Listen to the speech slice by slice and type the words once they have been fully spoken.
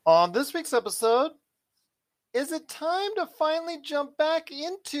On this week's episode, is it time to finally jump back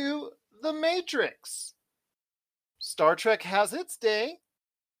into the Matrix? Star Trek has its day,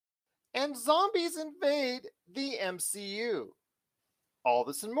 and zombies invade the MCU. All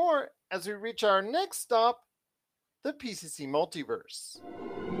this and more as we reach our next stop, the PCC Multiverse.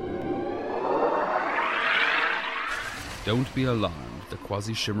 Don't be alarmed. The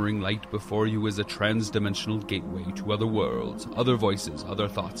quasi-shimmering light before you is a trans-dimensional gateway to other worlds, other voices, other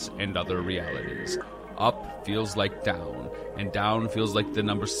thoughts, and other realities. Up feels like down, and down feels like the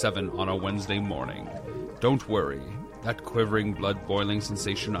number 7 on a Wednesday morning. Don't worry. That quivering, blood-boiling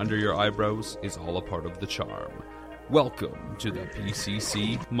sensation under your eyebrows is all a part of the charm. Welcome to the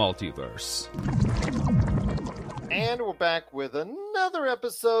PCC Multiverse. And we're back with another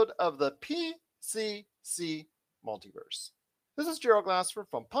episode of the PCC Multiverse. This is Gerald Glassford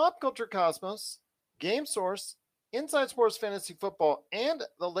from Pop Culture Cosmos, Game Source, Inside Sports Fantasy Football, and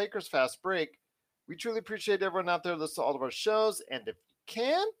the Lakers Fast Break. We truly appreciate everyone out there listening to all of our shows, and if you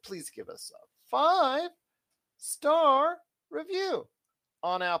can, please give us a 5-star review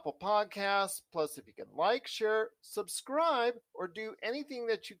on Apple Podcasts. Plus, if you can like, share, subscribe, or do anything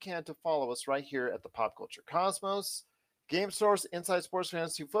that you can to follow us right here at the Pop Culture Cosmos, Game Source, Inside Sports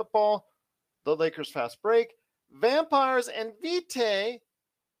Fantasy Football, the Lakers Fast Break, Vampires and Vitae,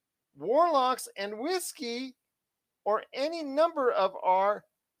 Warlocks and Whiskey, or any number of our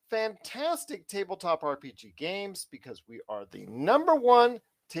fantastic tabletop RPG games, because we are the #1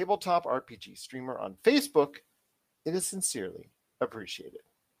 tabletop RPG streamer on Facebook. It is sincerely appreciated.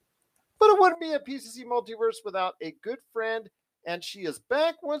 But it wouldn't be a PCC Multiverse without a good friend, and she is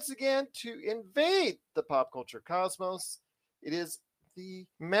back once again to invade the Pop Culture Cosmos. It is the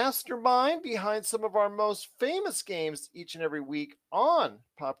mastermind behind some of our most famous games each and every week on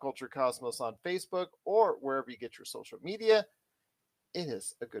Pop Culture Cosmos on Facebook or wherever you get your social media. It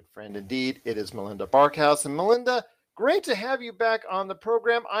is a good friend indeed. It is Melinda Barkhouse. And Melinda, great to have you back on the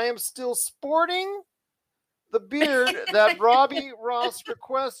program. I am still sporting the beard that Robbie Ross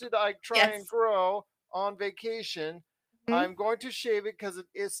requested I try and grow on vacation. Mm-hmm. I'm going to shave it because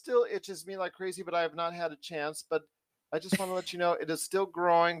it still itches me like crazy, but I have not had a chance. But I just want to let you know it is still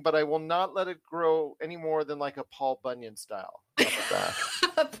growing, but I will not let it grow any more than like a Paul Bunyan style.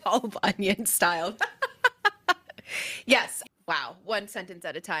 A Paul Bunyan style. Yes. Wow. One sentence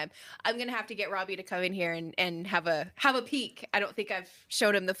at a time. I'm going to have to get Robbie to come in here and have a peek. I don't think I've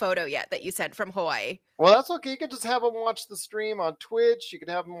showed him the photo yet that you sent from Hawaii. Well, that's okay. You can just have him watch the stream on Twitch. You can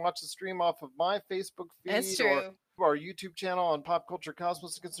have him watch the stream off of my Facebook feed. That's true. Or our YouTube channel on Pop Culture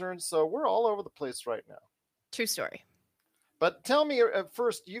Cosmos is concerned. So we're all over the place right now. True story. But tell me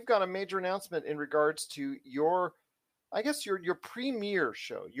first, you've got a major announcement in regards to your premiere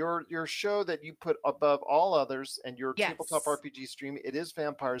show, your show that you put above all others, and your tabletop RPG stream. It is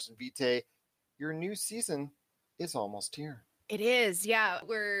Vampires and Vitae. Your new season is almost here. It is, yeah.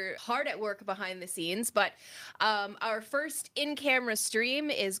 We're hard at work behind the scenes, but our first in-camera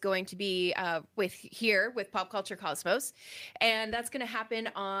stream is going to be with Pop Culture Cosmos, and that's going to happen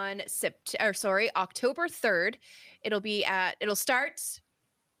on October 3rd. It'll start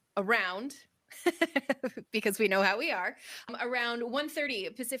around because we know how we are, around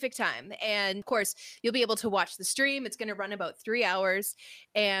 1:30 Pacific time. And of course, you'll be able to watch the stream. It's going to run about 3 hours.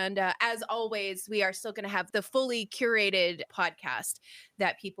 And as always, we are still going to have the fully curated podcast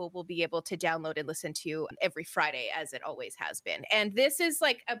that people will be able to download and listen to every Friday, as it always has been. And this is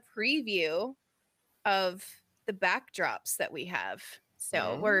like a preview of the backdrops that we have.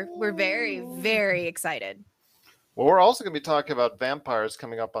 So we're very, very excited. Well, we're also going to be talking about Vampires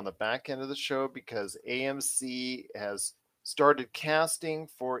coming up on the back end of the show, because AMC has started casting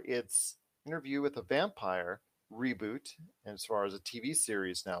for its Interview with a Vampire reboot, and as far as a TV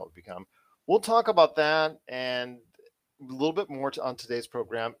series now it will become. We'll talk about that and a little bit more on today's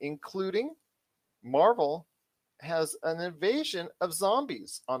program, including Marvel has an invasion of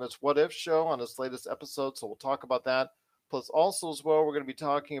zombies on its What If show, on its latest episode, so we'll talk about that. Plus, also as well, we're going to be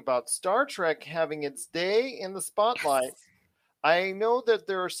talking about Star Trek having its day in the spotlight. Yes. I know that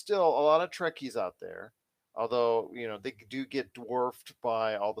there are still a lot of Trekkies out there, although, they do get dwarfed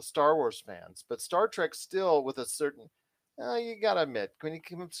by all the Star Wars fans. But Star Trek still, with a certain, you got to admit, when it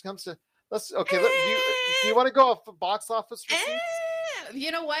comes to, do you want to go off box office receipts?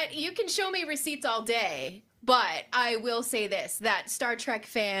 You know what? You can show me receipts all day. But I will say this, that Star Trek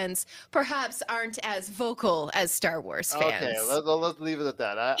fans perhaps aren't as vocal as Star Wars fans. Okay, let's leave it at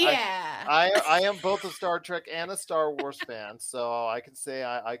that. I am both a Star Trek and a Star Wars fan, so I can say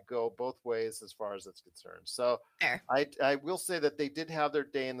I go both ways as far as it's concerned. So I will say that they did have their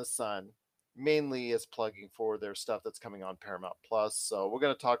day in the sun mainly is plugging for their stuff that's coming on Paramount Plus. So we're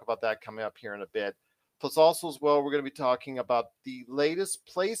going to talk about that coming up here in a bit. Plus, also as well, we're going to be talking about the latest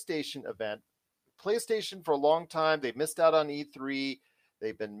PlayStation event. PlayStation, for a long time, they missed out on E3.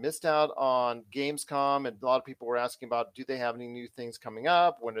 They've been missed out on Gamescom, and a lot of people were asking about, do they have any new things coming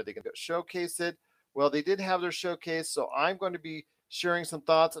up? When are they going to showcase it? Well, they did have their showcase, so I'm going to be sharing some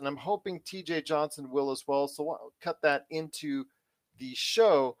thoughts, and I'm hoping TJ Johnson will as well. So I'll cut that into the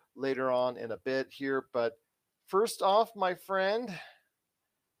show later on in a bit here. But first off, my friend,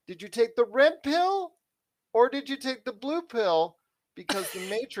 did you take the red pill or did you take the blue pill? Because The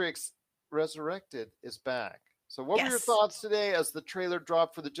Matrix Resurrected is back. So what were your thoughts today as the trailer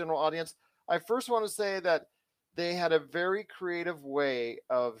dropped for the general audience? I first want to say that they had a very creative way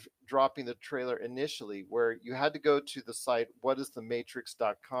of dropping the trailer initially, where you had to go to the site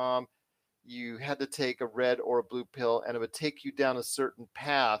whatisthematrix.com. You had to take a red or a blue pill, and it would take you down a certain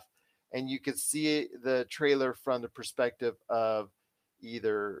path, and you could see the trailer from the perspective of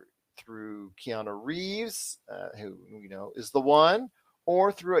either through Keanu Reeves, who is the one,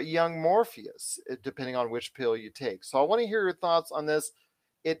 or through a young Morpheus, depending on which pill you take. So I want to hear your thoughts on this.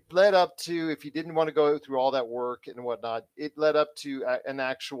 It led up to, if you didn't want to go through all that work and whatnot, it led up to an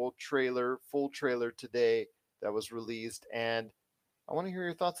actual trailer, full trailer today that was released. And I want to hear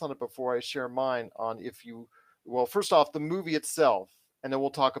your thoughts on it before I share mine on first off, the movie itself, and then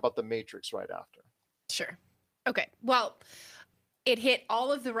we'll talk about The Matrix right after. Sure. Okay. Well, it hit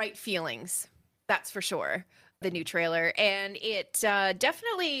all of the right feelings. That's for sure. The new trailer. And it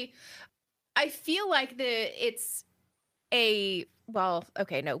definitely, I feel like we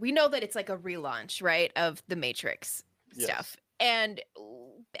know that it's like a relaunch, right, of the Matrix stuff. And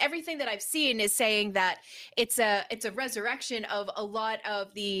everything that I've seen is saying that it's a resurrection of a lot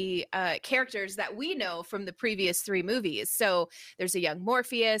of the characters that we know from the previous 3 movies. So there's a young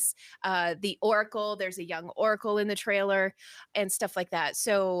Morpheus, the Oracle, there's a young Oracle in the trailer and stuff like that.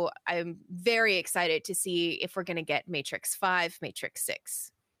 So I'm very excited to see if we're going to get Matrix 5, Matrix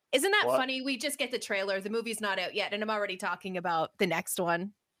 6. Isn't that funny? We just get the trailer. The movie's not out yet, and I'm already talking about the next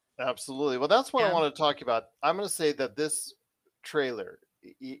one. Absolutely. Well, that's what I want to talk about. I'm going to say that this trailer,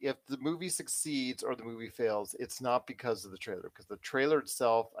 if the movie succeeds or the movie fails, it's not because of the trailer. Because the trailer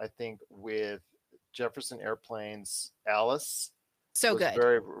itself, I think, with Jefferson Airplane's Alice, so was good,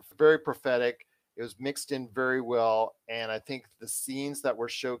 very, very prophetic. It was mixed in very well, and I think the scenes that were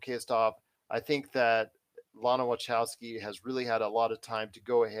showcased off, I think that Lana Wachowski has really had a lot of time to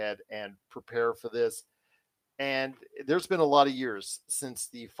go ahead and prepare for this. And there's been a lot of years since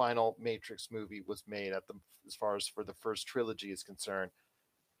the final Matrix movie was made as far as for the first trilogy is concerned.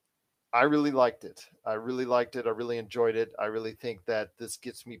 I really liked it. I really enjoyed it. I really think that this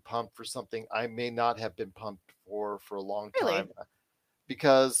gets me pumped for something I may not have been pumped for a long time.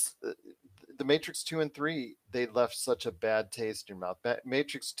 Because the Matrix 2 and 3, they left such a bad taste in your mouth.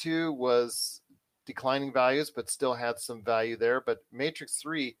 Matrix 2 was declining values, but still had some value there. But Matrix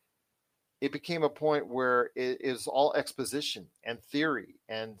 3, it became a point where it is all exposition and theory.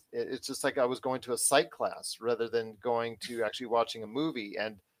 And it's just like I was going to a psych class rather than going to actually watching a movie.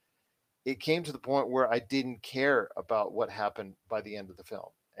 And it came to the point where I didn't care about what happened by the end of the film.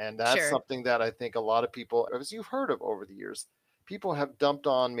 And that's something that I think a lot of people, as you've heard of over the years, people have dumped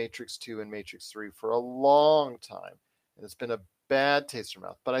on Matrix 2 and Matrix 3 for a long time. And it's been a bad taste in your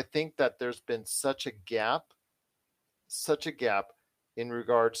mouth. But I think that there's been such a gap in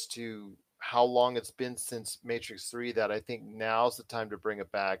regards to how long it's been since Matrix 3 that I think now's the time to bring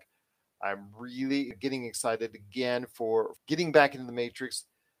it back. I'm really getting excited again for getting back into the Matrix.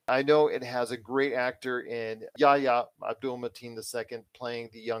 I know it has a great actor in Yahya Abdul-Mateen II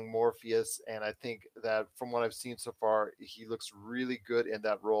playing the young Morpheus, and I think that from what I've seen so far, he looks really good in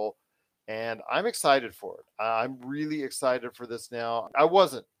that role, and I'm excited for it. I'm really excited for this now. I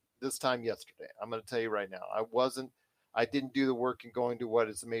wasn't this time yesterday. I'm going to tell you right now. I didn't do the work in going to What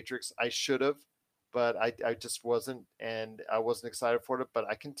is the Matrix. I should have, but I just wasn't, and I wasn't excited for it. But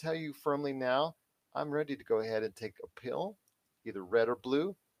I can tell you firmly now, I'm ready to go ahead and take a pill, either red or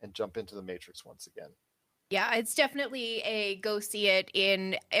blue, and jump into the Matrix once again. Yeah, it's definitely a go see it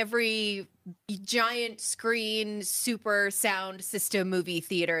in every giant screen, super sound system movie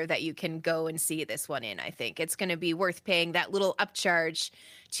theater that you can go and see this one in. I think it's going to be worth paying that little upcharge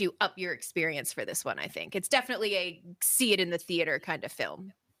to up your experience for this one. I think it's definitely a see it in the theater kind of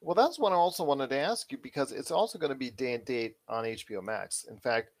film. Well, that's what I also wanted to ask you, because it's also going to be day and date on HBO Max. In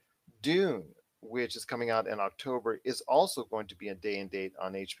fact, Dune, which is coming out in October, is also going to be a day and date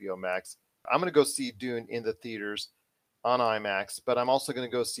on HBO Max. I'm going to go see Dune in the theaters on IMAX, but I'm also going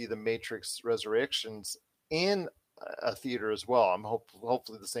to go see The Matrix Resurrections in a theater as well. I'm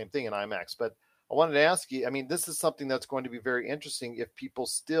hopefully the same thing in IMAX. But I wanted to ask you, I mean, this is something that's going to be very interesting if people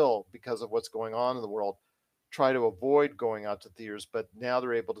still, because of what's going on in the world, try to avoid going out to theaters, but now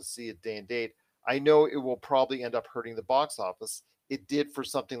they're able to see it day and date. I know it will probably end up hurting the box office. It did for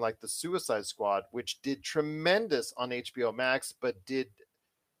something like The Suicide Squad, which did tremendous on HBO Max, but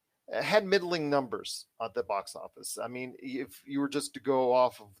had middling numbers at the box office. I mean, if you were just to go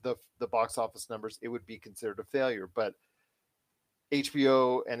off of the box office numbers, it would be considered a failure. But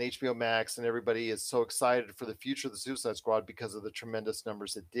HBO and HBO Max and everybody is so excited for the future of The Suicide Squad because of the tremendous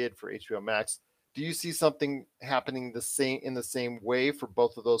numbers it did for HBO Max. Do you see something happening in the same way for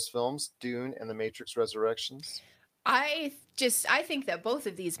both of those films, Dune and The Matrix Resurrections? I think that both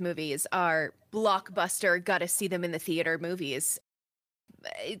of these movies are blockbuster, gotta see them in the theater movies.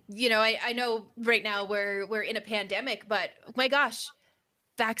 You know, I know right now we're in a pandemic, but my gosh,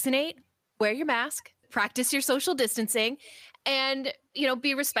 vaccinate, wear your mask, practice your social distancing, and, you know,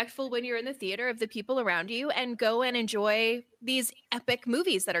 be respectful when you're in the theater of the people around you, and go and enjoy these epic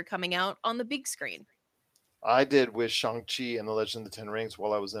movies that are coming out on the big screen. I did with Shang-Chi and the Legend of the Ten Rings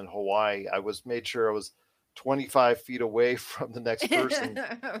while I was in Hawaii. Made sure I was 25 feet away from the next person.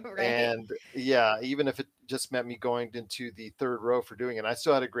 Right. And yeah, even if it just meant me going into the third row for doing it, I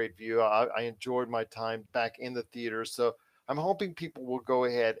still had a great view. I enjoyed my time back in the theater. So I'm hoping people will go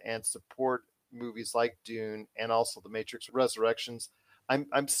ahead and support movies like Dune and also The Matrix Resurrections.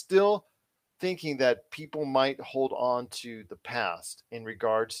 I'm still thinking that people might hold on to the past in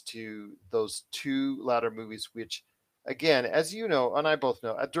regards to those two latter movies, which, again, as you know, and I both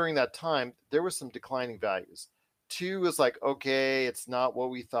know, during that time, there was some declining values. 2 was like, okay, it's not what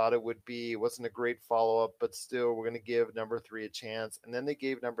we thought it would be. It wasn't a great follow-up, but still, we're going to give number 3 a chance. And then they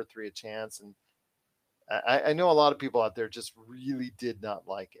gave number 3 a chance. And I know a lot of people out there just really did not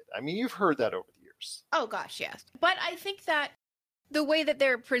like it. I mean, you've heard that over the years. Oh, gosh, yes. But I think that the way that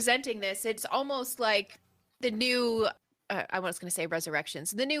they're presenting this, it's almost like the new, I was going to say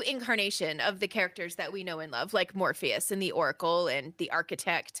Resurrections, the new incarnation of the characters that we know and love, like Morpheus and the Oracle and the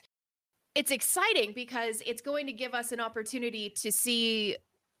Architect. It's exciting because it's going to give us an opportunity to see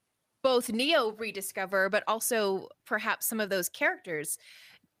both Neo rediscover, but also perhaps some of those characters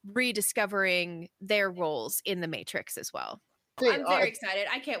rediscovering their roles in the Matrix as well. I'm very excited.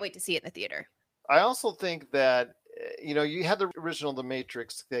 I can't wait to see it in the theater. I also think that, you know, you had the original The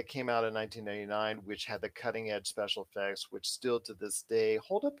Matrix that came out in 1999, which had the cutting edge special effects, which still to this day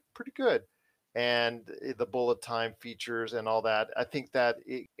hold up pretty good. And the bullet time features and all that. I think that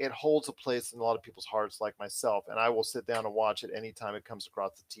it holds a place in a lot of people's hearts, like myself. And I will sit down and watch it anytime it comes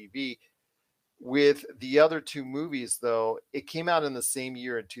across the TV. With the other two movies, though, it came out in the same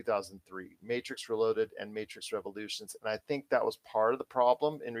year in 2003, Matrix Reloaded and Matrix Revolutions. And I think that was part of the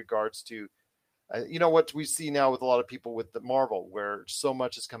problem in regards to, you know, what we see now with a lot of people with the Marvel, where so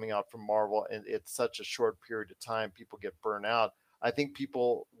much is coming out from Marvel and it's such a short period of time, people get burnt out. I think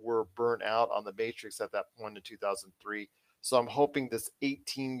people were burnt out on the Matrix at that point in 2003. So I'm hoping this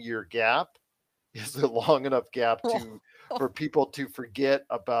 18-year gap is a long enough gap for people to forget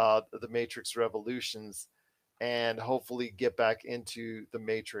about the Matrix Revolutions and hopefully get back into the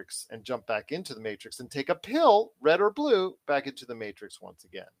Matrix and jump back into the Matrix and take a pill, red or blue, back into the Matrix once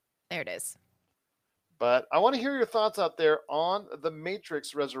again. There it is. But I want to hear your thoughts out there on the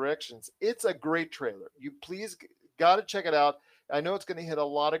Matrix Resurrections. It's a great trailer. You please got to check it out. I know it's going to hit a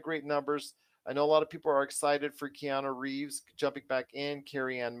lot of great numbers. I know a lot of people are excited for Keanu Reeves jumping back in.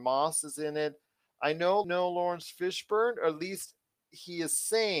 Carrie-Anne Moss is in it. I know Lawrence Fishburne, or at least he is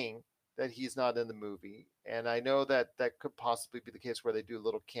saying that he's not in the movie. And I know that could possibly be the case where they do a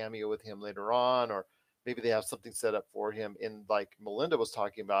little cameo with him later on, or maybe they have something set up for him in, like Melinda was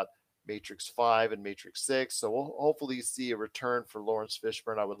talking about, Matrix 5 and Matrix 6. So we'll hopefully see a return for Lawrence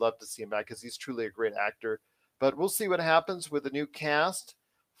Fishburne. I would love to see him back because he's truly a great actor. But we'll see what happens with the new cast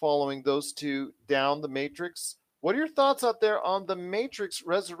following those two down the Matrix. What are your thoughts out there on the Matrix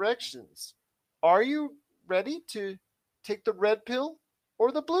Resurrections? Are you ready to take the red pill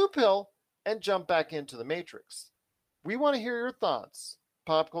or the blue pill and jump back into the Matrix? We want to hear your thoughts.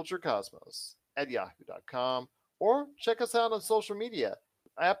 popculturecosmos@yahoo.com, or check us out on social media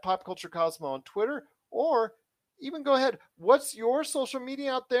at popculturecosmo on Twitter, or even go ahead. What's your social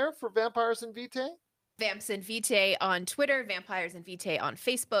media out there for Vampires and Vitae? Vamps and Vitae on Twitter, Vampires and Vitae on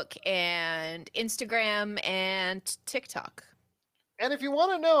Facebook and Instagram and TikTok. And if you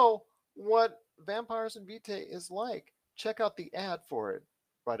want to know what Vampires and Vitae is like, check out the ad for it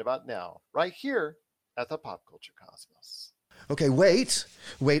right about now, right here at the Pop Culture Cosmos. Okay, wait.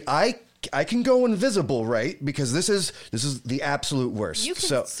 I I can go invisible, right? Because this is the absolute worst. You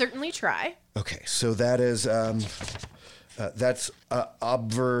can certainly try. Okay, so that is that's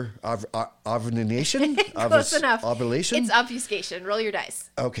obfuscation. Close enough. Ovulation. It's obfuscation. Roll your dice.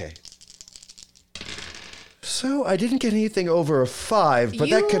 Okay. So I didn't get anything over a 5, but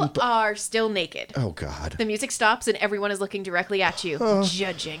that can... You are still naked. Oh, God. The music stops and everyone is looking directly at you,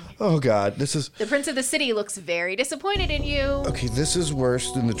 judging. Oh, God. This is... The Prince of the City looks very disappointed in you. Okay, this is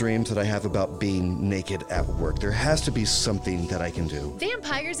worse than the dreams that I have about being naked at work. There has to be something that I can do.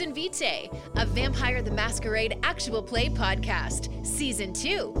 Vampires in Vitae, a Vampire the Masquerade actual play podcast. Season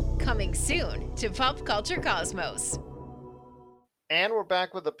 2, coming soon to Pop Culture Cosmos. And we're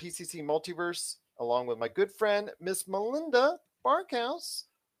back with the PCC Multiverse, along with my good friend, Miss Melinda Barkhouse,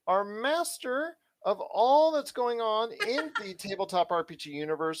 our master of all that's going on in the tabletop RPG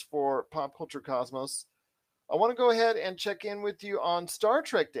universe for Pop Culture Cosmos. I want to go ahead and check in with you on Star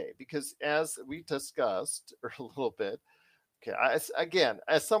Trek Day, because as we discussed a little bit, okay,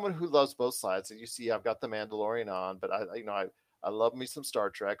 as someone who loves both sides, and you see I've got the Mandalorian on, but I love me some Star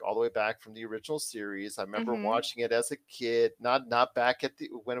Trek all the way back from the original series. I remember watching it as a kid, not back at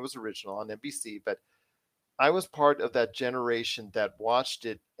when it was original on NBC, but I was part of that generation that watched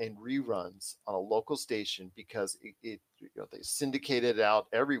it in reruns on a local station because they syndicated it out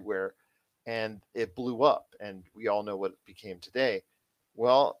everywhere and it blew up, and we all know what it became today.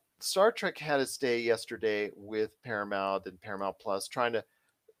 Well, Star Trek had its day yesterday with Paramount and Paramount Plus, trying to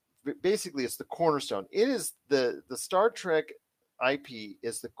basically, it's the cornerstone. It is the Star Trek IP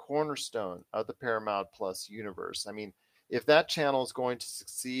is the cornerstone of the Paramount Plus universe. I mean, if that channel is going to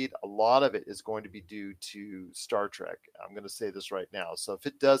succeed, a lot of it is going to be due to Star Trek. I'm going to say this right now. So if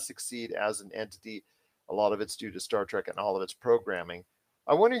it does succeed as an entity, a lot of it's due to Star Trek and all of its programming.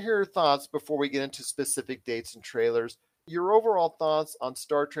 I want to hear your thoughts before we get into specific dates and trailers. Your overall thoughts on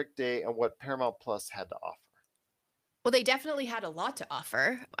Star Trek Day and what Paramount Plus had to offer. Well, they definitely had a lot to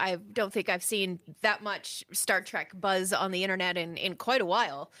offer. I don't think I've seen that much Star Trek buzz on the internet in quite a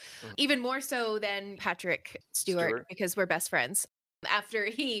while. Even more so than Patrick Stewart, because we're best friends. After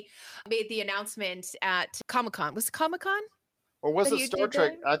he made the announcement at Comic-Con. Was it Comic-Con? Or was it Star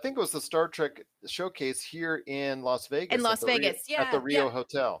Trek? I think it was the Star Trek showcase here in Las Vegas. In Las Vegas, at the Rio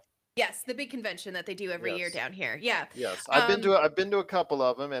Hotel. Yes, the big convention that they do every year down here. Yeah. Yes, I've been to a couple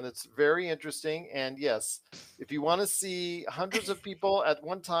of them, and it's very interesting. And yes, if you want to see hundreds of people at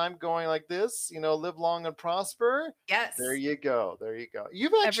one time going like this, live long and prosper. Yes. There you go.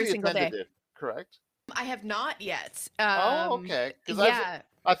 You've actually attended it, correct? I have not yet. Okay.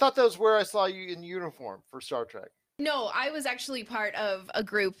 I thought that was where I saw you in uniform for Star Trek. No, I was actually part of a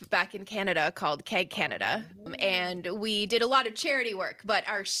group back in Canada called Keg Canada, and we did a lot of charity work, but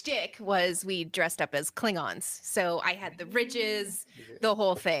our shtick was we dressed up as Klingons. So I had the ridges, the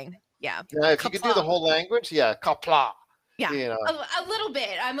whole thing. Yeah. If you could do the whole language, kapla. Yeah, a little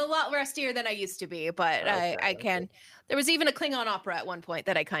bit. I'm a lot rustier than I used to be, but I can. There was even a Klingon opera at one point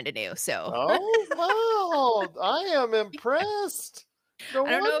that I kind of knew. So. Oh, wow. I am impressed. No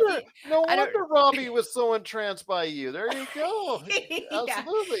wonder Robbie was so entranced by you. There you go.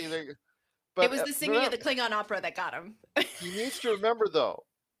 Absolutely. But, it was the singing of the Klingon opera that got him. He needs to remember, though,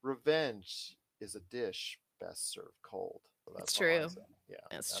 revenge is a dish best served cold. So that's true. Yeah,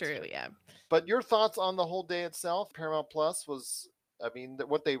 that's true. Yeah. But your thoughts on the whole day itself? Paramount Plus was,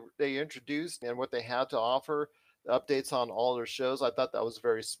 what they introduced and what they had to offer, updates on all their shows. I thought that was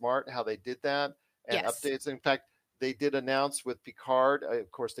very smart how they did that, and updates. In fact, they did announce with Picard,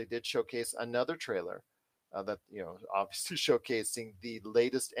 of course, they did showcase another trailer that, obviously showcasing the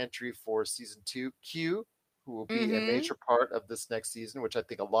latest entry for season 2, Q, who will be a major part of this next season, which I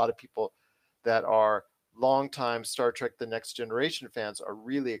think a lot of people that are longtime Star Trek The Next Generation fans are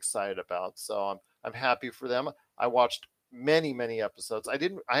really excited about. So I'm happy for them. I watched many, many episodes.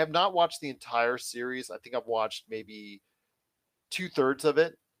 I have not watched the entire series. I think I've watched maybe 2/3 of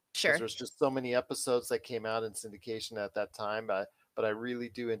it. Sure. There's just so many episodes that came out in syndication at that time, but I really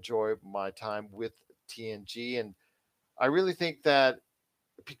do enjoy my time with TNG, and I really think that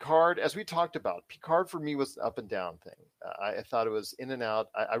Picard, as we talked about, Picard for me was an up and down thing. I thought it was in and out.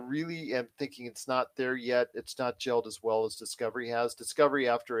 I really am thinking it's not there yet. It's not gelled as well as Discovery has. Discovery,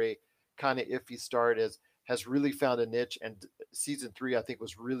 after a kind of iffy start, has really found a niche, and season 3 I think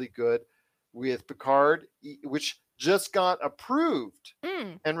was really good. With Picard, which just got approved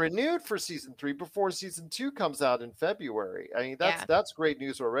and renewed for season 3 before season 2 comes out in February. I mean, that's great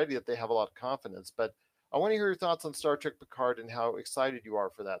news already that they have a lot of confidence. But I want to hear your thoughts on Star Trek Picard and how excited you are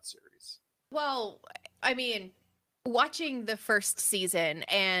for that series. Well, I mean, watching the first season,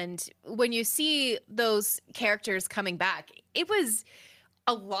 and when you see those characters coming back, it was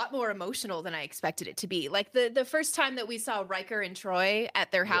a lot more emotional than I expected it to be. Like the first time that we saw Riker and Troy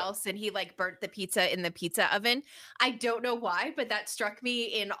at their house and he like burnt the pizza in the pizza oven. I don't know why, but that struck me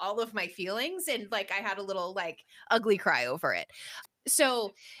in all of my feelings. And like I had a little like ugly cry over it.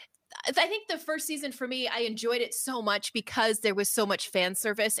 So I think the first season for me, I enjoyed it so much because there was so much fan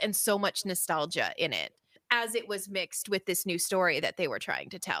service and so much nostalgia in it as it was mixed with this new story that they were trying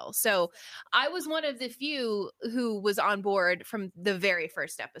to tell. So I was one of the few who was on board from the very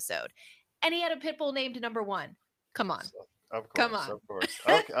first episode. And he had a pit bull named number 1. Come on. Of course, Come on. of course.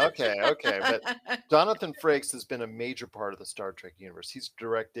 Okay. But Jonathan Frakes has been a major part of the Star Trek universe. He's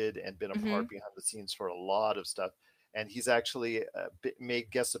directed and been a part behind the scenes for a lot of stuff. And he's actually made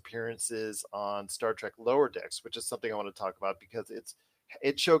guest appearances on Star Trek Lower Decks, which is something I want to talk about because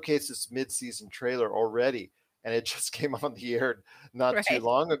it showcases mid-season trailer already, and it just came on the air not too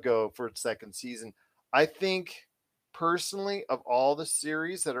long ago for its second season. I think personally, of all the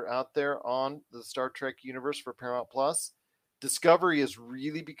series that are out there on the Star Trek universe for Paramount Plus, Discovery has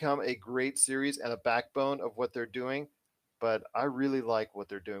really become a great series and a backbone of what they're doing. But I really like what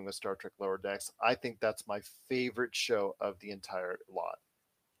they're doing with Star Trek Lower Decks. I think that's my favorite show of the entire lot.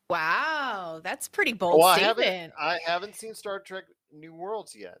 Wow, that's pretty bold statement. I haven't seen Star Trek New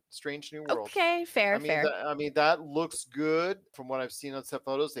Worlds yet. Strange New Worlds. Okay, fair. That looks good from what I've seen on set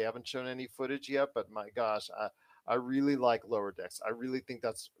photos. They haven't shown any footage yet, but my gosh, I really like Lower Decks. I really think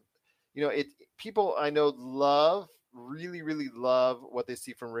that's, people I know really love what they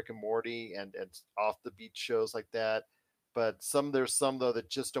see from Rick and Morty and off the beat shows like that. But there's some though that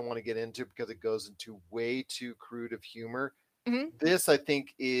just don't want to get into because it goes into way too crude of humor. This, I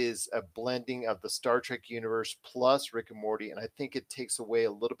think, is a blending of the Star Trek universe plus Rick and Morty, and I think it takes away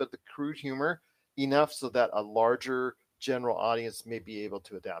a little bit of the crude humor enough so that a larger general audience may be able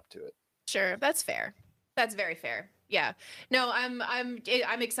to adapt to it. Sure, that's fair. That's very fair. Yeah. No, I'm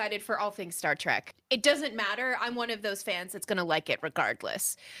excited for all things Star Trek. It doesn't matter. I'm one of those fans that's going to like it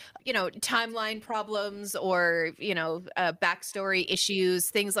regardless. Timeline problems or, backstory issues,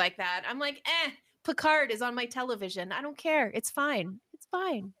 things like that. I'm like, Picard is on my television. I don't care. It's fine. It's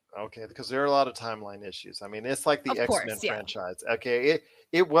fine. Okay, because there are a lot of timeline issues. I mean, it's like the X-Men franchise. Okay,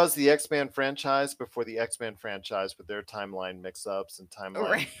 it was the X-Men franchise before the X-Men franchise with their timeline mix-ups and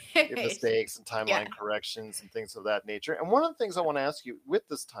timeline mistakes and timeline corrections and things of that nature. And one of the things I want to ask you with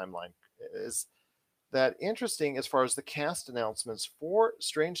this timeline is that interesting as far as the cast announcements for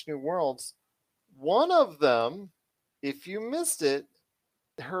Strange New Worlds. One of them, if you missed it,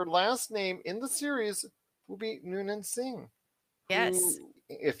 her last name in the series will be Noonan Singh. Yes.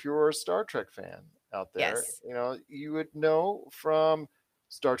 If you're a Star Trek fan out there, you would know from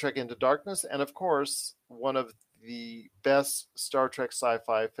Star Trek Into Darkness, and of course, one of the best Star Trek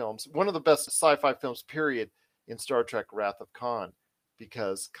sci-fi films, one of the best sci-fi films, period, in Star Trek Wrath of Khan,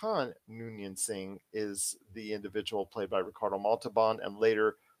 because Khan Noonien Singh is the individual played by Ricardo Montalban and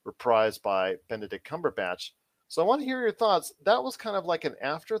later reprised by Benedict Cumberbatch. So I want to hear your thoughts. That was kind of like an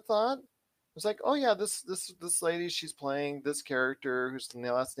afterthought. It was like, oh yeah, this lady, she's playing this character whose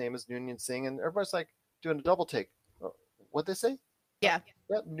last name is Noonien Singh, and everybody's like doing a double take. What'd they say? Yeah,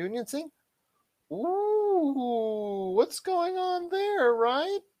 Noonien Singh. Ooh, what's going on there,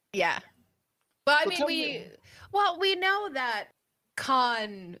 right? Yeah. Well, I mean, we know that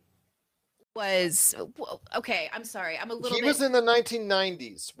Khan was okay. I'm sorry. I'm a little. He was in the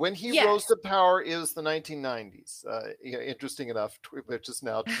 1990s when he rose to power. It was the 1990s. Interesting enough, which is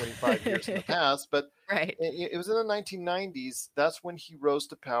now 25 years in the past, but it was in the 1990s. That's when he rose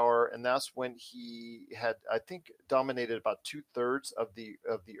to power, and that's when he had, I think, dominated about 2/3 of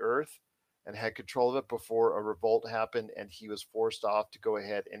the Earth and had control of it before a revolt happened, and he was forced off to go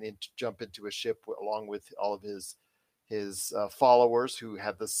ahead and jump into a ship along with all of his followers who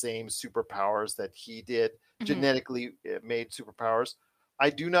had the same superpowers that he did, genetically made superpowers. I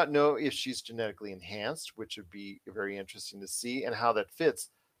do not know if she's genetically enhanced, which would be very interesting to see, and how that fits,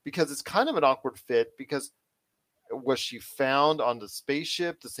 because it's kind of an awkward fit, because was she found on the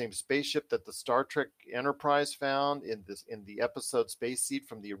spaceship, the same spaceship that the Star Trek Enterprise found in the episode Space Seed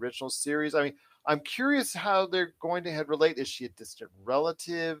from the original series? I mean, I'm curious how they're going to relate. Is she a distant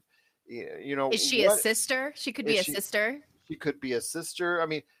relative? Is she a sister? She could be a sister. She could be a sister. I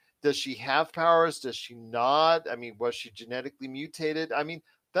mean, does she have powers? Does she not? I mean, was she genetically mutated? I mean,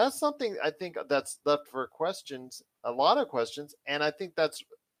 that's something I think that's left for questions, a lot of questions. And I think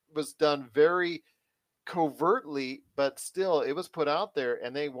was done very covertly, but still it was put out there,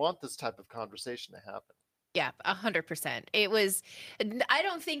 and they want this type of conversation to happen. Yeah, 100%. It was, I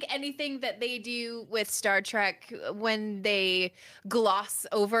don't think anything that they do with Star Trek when they gloss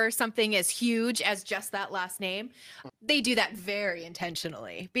over something as huge as just that last name, they do that very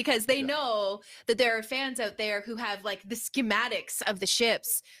intentionally because they Yeah. know that there are fans out there who have like the schematics of the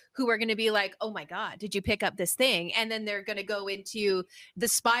ships who are going to be like, oh my God, did you pick up this thing? And then they're going to go into the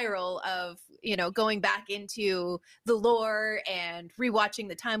spiral of, you know, going back into the lore and rewatching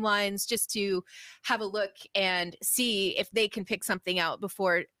the timelines just to have a look and see if they can pick something out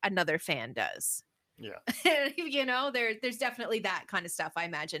before another fan does. Yeah. You know, there's definitely that kind of stuff I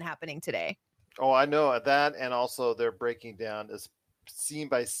imagine happening today. Oh, I know that, and also they're breaking down as scene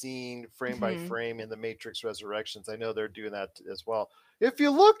by scene, frame by Mhm. frame in the Matrix Resurrections. I know they're doing that as well. If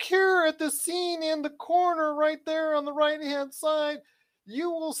you look here at the scene in the corner right there on the right hand side, you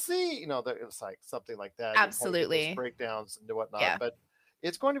will see, you know, it's like something like that. You kind of get those Absolutely. breakdowns and whatnot. Yeah. But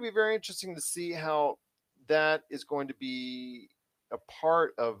it's going to be very interesting to see how that is going to be a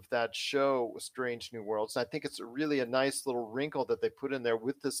part of that show, Strange New Worlds. And I think it's really a nice little wrinkle that they put in there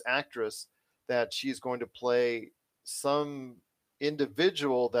with this actress, that she's going to play some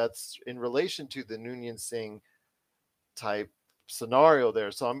individual that's in relation to the Noonien Singh type scenario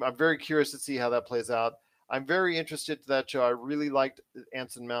there. So I'm very curious to see how that plays out. I'm very interested to that show. I really liked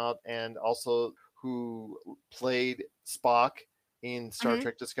Anson Mount, and also who played Spock in Star Mhm.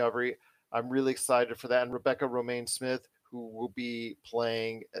 Trek Discovery. I'm really excited for that. And Rebecca Romaine Smith, who will be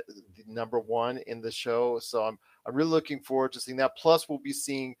playing the number one in the show. So I'm really looking forward to seeing that. Plus, we'll be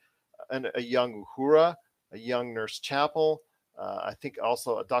seeing a young Uhura, a young Nurse Chapel. I think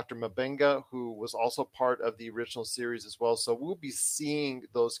also a Dr. Mabenga, who was also part of the original series as well. So we'll be seeing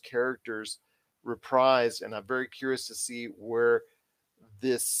those characters reprised, and I'm very curious to see where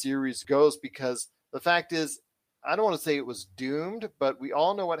this series goes, because the fact is, I don't want to say it was doomed, but we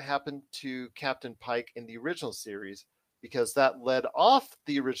all know what happened to Captain Pike in the original series, because that led off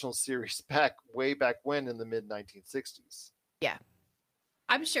the original series way back when in the mid 1960s. Yeah.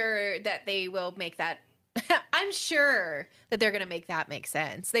 I'm sure that they will make that. I'm sure that they're going to make that make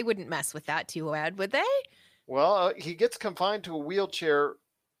sense. They wouldn't mess with that too bad, would they? Well, he gets confined to a wheelchair,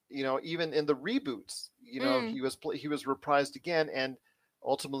 you know, even in the reboots. You know, Mm. he was reprised again, and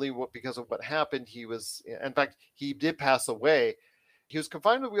ultimately, because of what happened, he was. In fact, he did pass away. He was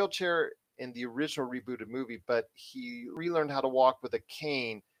confined to a wheelchair in the original rebooted movie, but he relearned how to walk with a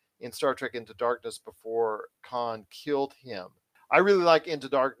cane in Star Trek Into Darkness before Khan killed him. I really like Into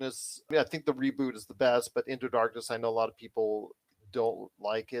Darkness. I think the reboot is the best, but Into Darkness, I know a lot of people don't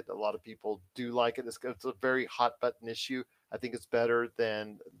like it. A lot of people do like it. It's a very hot button issue. I think it's better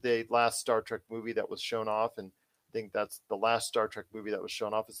than the last Star Trek movie that was shown off. And I think that's the last Star Trek movie that was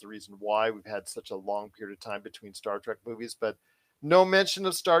shown off is the reason why we've had such a long period of time between Star Trek movies. But no mention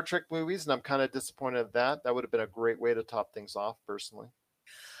of Star Trek movies, and I'm kind of disappointed at that. That would have been a great way to top things off, personally.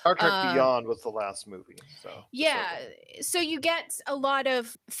 Star Trek Beyond was the last movie. Yeah. So you get a lot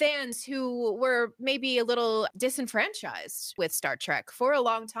of fans who were maybe a little disenfranchised with Star Trek for a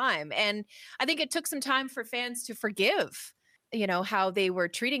long time. And I think it took some time for fans to forgive, you know, how they were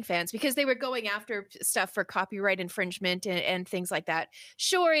treating fans because they were going after stuff for copyright infringement and things like that.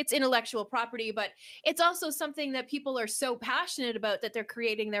 Sure, it's intellectual property, but it's also something that people are so passionate about that they're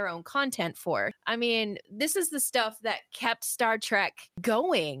creating their own content for. I mean, this is the stuff that kept Star Trek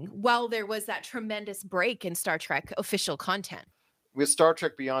going while there was that tremendous break in Star Trek official content. With Star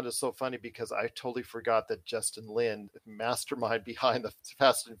Trek Beyond is so funny because I totally forgot that Justin Lin, mastermind behind the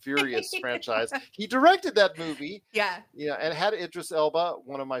Fast and Furious franchise, he directed that movie. Yeah. Yeah, and had Idris Elba,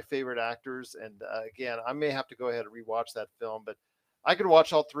 one of my favorite actors. And again, I may have to go ahead and rewatch that film, but I could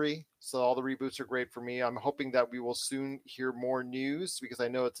watch all three. So all the reboots are great for me. I'm hoping that we will soon hear more news because I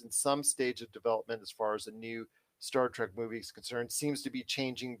know it's in some stage of development as far as a new Star Trek movie is concerned. Seems to be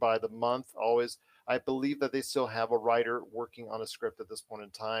changing by the month always. I believe that they still have a writer working on a script at this point in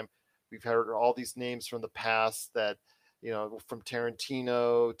time. We've heard all these names from the past that, you know, from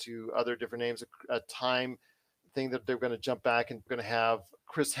Tarantino to other different names, a time thing that they're going to jump back and going to have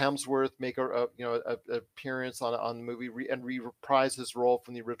Chris Hemsworth make a appearance on the movie and reprise his role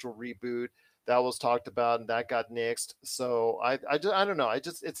from the original reboot. That was talked about and that got nixed. So I don't know.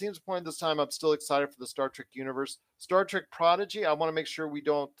 It seems point this time I'm still excited for the Star Trek universe. Star Trek Prodigy, I want to make sure we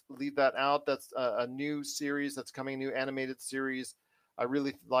don't leave that out. That's a new series that's coming, a new animated series. I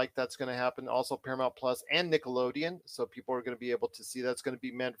really like that's going to happen. Also Paramount Plus and Nickelodeon. So people are going to be able to see that's going to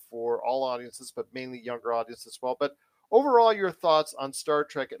be meant for all audiences, but mainly younger audiences as well. But overall, your thoughts on Star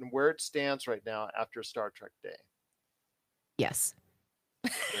Trek and where it stands right now after Star Trek Day? Yes.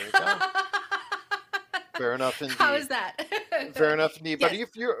 There you go. Fair enough indeed. How is that? Fair enough indeed. Yes. But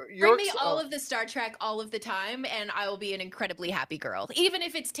if you're Bring me all of the Star Trek all of the time, and I will be an incredibly happy girl. Even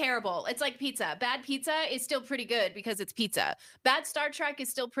if it's terrible. It's like pizza. Bad pizza is still pretty good because it's pizza. Bad Star Trek is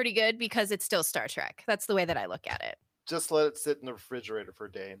still pretty good because it's still Star Trek. That's the way that I look at it. just let it sit in the refrigerator for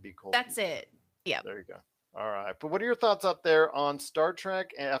a day and be cold. That's it. Yeah. There you go. All right. But what are your thoughts out there on Star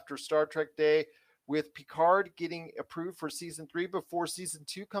Trek after Star Trek Day, with Picard getting approved for season 3 before season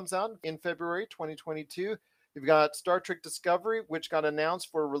 2 comes out in February 2022? We've got Star Trek Discovery, which got announced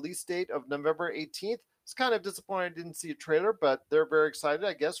for a release date of November 18th. It's kind of disappointing I didn't see a trailer, but they're very excited,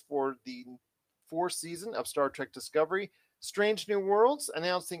 I guess, for the 4th season of Star Trek Discovery. Strange New Worlds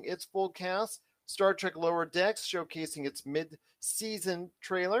announcing its full cast. Star Trek Lower Decks showcasing its mid-season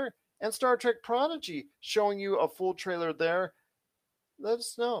trailer. And Star Trek Prodigy showing you a full trailer there. Let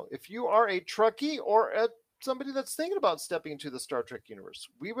us know if you are a Trekkie or somebody that's thinking about stepping into the Star Trek universe.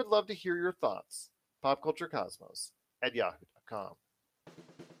 We would love to hear your thoughts. popculturecosmos@yahoo.com.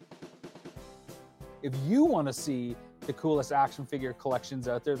 If you want to see the coolest action figure collections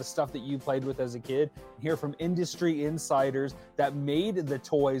out there, the stuff that you played with as a kid, hear from industry insiders that made the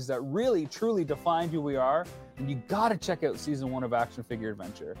toys that really truly defined who we are, and you got to check out season 1 of Action Figure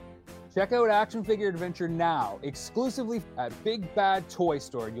Adventure. Check out Action Figure Adventure now, exclusively at Big Bad Toy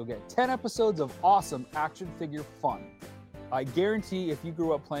Store. You'll get 10 episodes of awesome action figure fun. I guarantee if you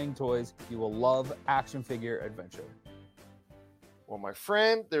grew up playing toys, you will love Action Figure Adventure. Well, my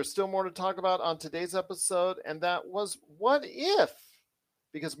friend, there's still more to talk about on today's episode, and that was What If?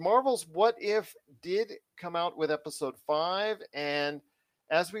 Because Marvel's What If did come out with episode 5, and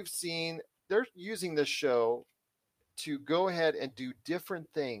as we've seen, they're using this show to go ahead and do different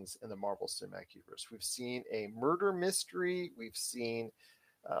things in the Marvel Cinematic Universe. We've seen a murder mystery. We've seen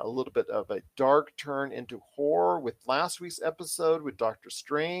a little bit of a dark turn into horror with last week's episode with Doctor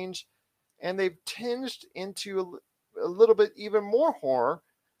Strange. And they've tinged into a little bit even more horror.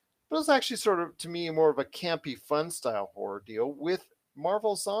 But it's actually sort of, to me, more of a campy, fun style horror deal with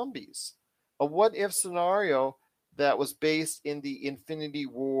Marvel Zombies. A what-if scenario that was based in the Infinity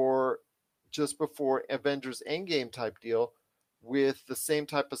War just before Avengers Endgame type deal, with the same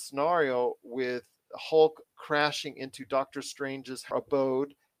type of scenario with Hulk crashing into Doctor Strange's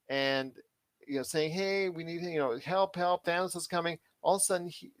abode and saying, hey, we need help, Thanos is coming. All of a sudden,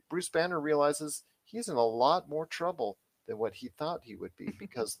 Bruce Banner realizes he's in a lot more trouble than what he thought he would be,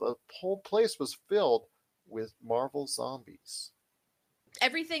 because the whole place was filled with Marvel Zombies.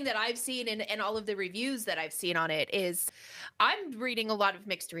 Everything that I've seen and all of the reviews that I've seen on it is, I'm reading a lot of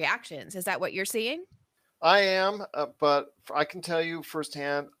mixed reactions. Is that what you're seeing? I am, but I can tell you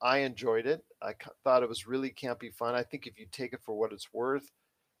firsthand, I enjoyed it. I thought it was really campy fun. I think if you take it for what it's worth,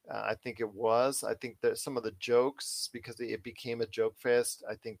 I think it was. I think that some of the jokes, because it became a joke fest,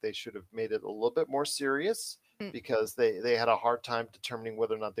 I think they should have made it a little bit more serious, because they had a hard time determining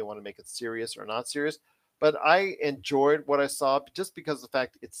whether or not they want to make it serious or not serious. But I enjoyed what I saw just because of the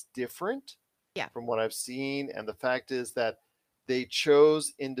fact it's different from what I've seen. And the fact is that they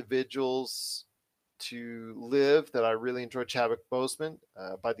chose individuals to live that I really enjoyed. Chadwick Boseman,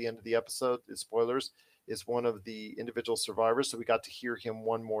 by the end of the episode, spoilers, is one of the individual survivors. So we got to hear him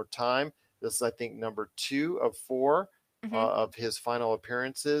one more time. This is, I think, number 2 of 4 of his final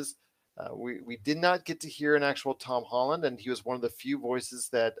appearances. We did not get to hear an actual Tom Holland, and he was one of the few voices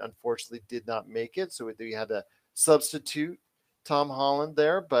that unfortunately did not make it. So we had to substitute Tom Holland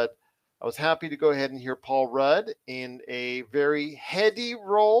there, but I was happy to go ahead and hear Paul Rudd in a very heady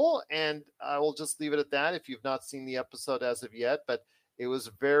role, and I will just leave it at that if you've not seen the episode as of yet, but it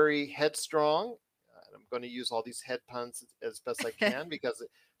was very headstrong. I'm going to use all these head puns as best I can because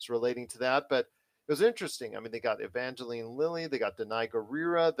it's relating to that, but it was interesting. I mean, they got Evangeline Lilly, they got Denai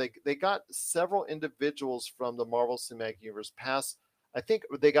Guerrera, they got several individuals from the Marvel Cinematic Universe past. I think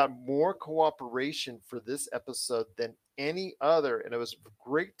they got more cooperation for this episode than any other, and it was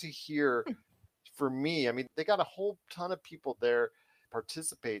great to hear for me. I mean, they got a whole ton of people there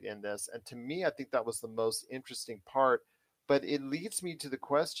participate in this, and to me, I think that was the most interesting part. But it leads me to the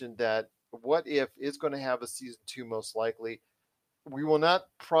question that What If is going to have a season 2 most likely. We will not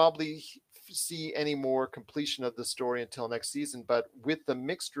probably see any more completion of the story until next season, but with the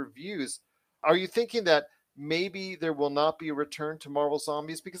mixed reviews, are you thinking that maybe there will not be a return to Marvel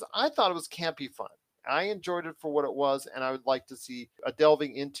Zombies? Because I thought it was campy fun. I enjoyed it for what it was, and I would like to see a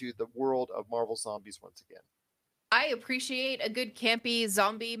delving into the world of Marvel Zombies once again. I appreciate a good campy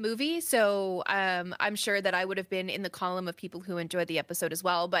zombie movie, so I'm sure that I would have been in the column of people who enjoyed the episode as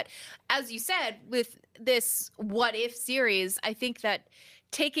well. But as you said, with this What If series, I think that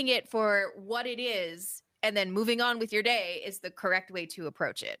taking it for what it is and then moving on with your day is the correct way to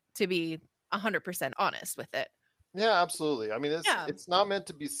approach it, to be 100% honest with it. Yeah, absolutely. I mean, Yeah. it's not meant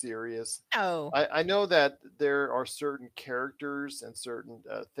to be serious. No. I know that there are certain characters and certain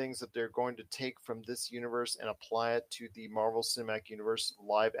things that they're going to take from this universe and apply it to the Marvel Cinematic Universe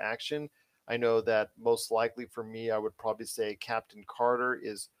live action. I know that most likely for me, I would probably say Captain Carter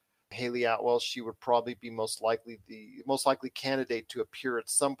is Haley Atwell. She would probably be the most likely candidate to appear at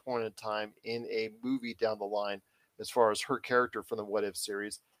some point in time in a movie down the line, as far as her character from the What If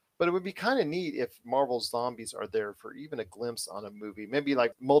series. But it would be kind of neat if Marvel's zombies are there for even a glimpse on a movie, maybe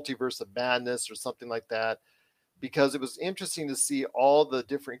like Multiverse of Madness or something like that, because it was interesting to see all the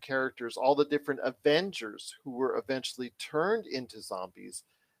different characters, all the different Avengers who were eventually turned into zombies.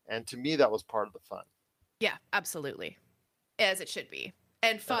 And to me, that was part of the fun. Yeah, absolutely. As it should be.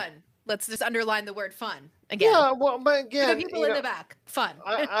 And fun. Let's just underline the word fun again. Yeah, well, but again, For the people in the back, fun.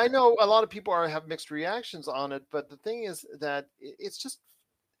 I know a lot of people have mixed reactions on it, but the thing is that it's just,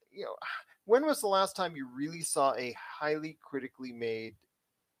 when was the last time you really saw a highly critically made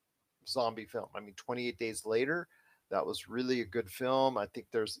zombie film? I mean, 28 Days Later, that was really a good film. I think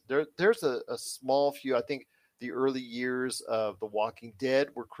there's a small few. I think the early years of The Walking Dead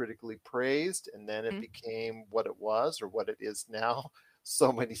were critically praised, and then it became what it was or what it is now,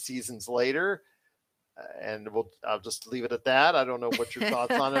 so many seasons later. And I'll just leave it at that. I don't know what your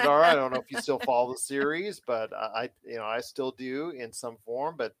thoughts on it are. I don't know if you still follow the series, but I still do in some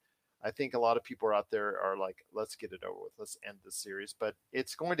form. But I think a lot of people out there are like, let's get it over with. Let's end the series. But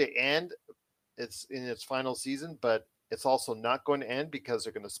it's going to end. It's in its final season, but it's also not going to end because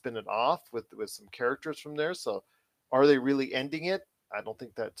they're going to spin it off with some characters from there. So are they really ending it? I don't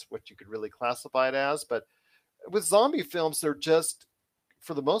think that's what you could really classify it as. But with zombie films, they're just,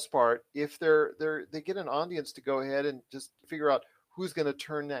 for the most part, if they get an audience to go ahead and just figure out who's going to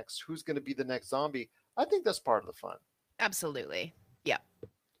turn next, who's going to be the next zombie, I think that's part of the fun. Absolutely. Yeah.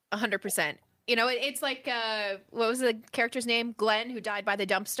 100%. It's like, what was the character's name? Glenn, who died by the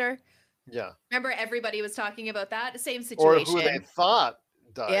dumpster. Yeah. Remember, everybody was talking about that? Same situation. Or who they thought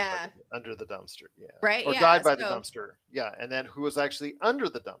died under the dumpster. Yeah. Right. Or died by the dumpster. Yeah. And then who was actually under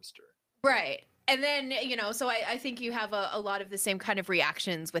the dumpster. Right. And then, so I think you have a lot of the same kind of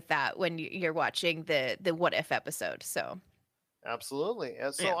reactions with that when you're watching the What If episode. So. Absolutely.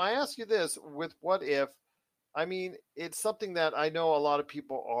 And so I ask you this, with What If, I mean, it's something that I know a lot of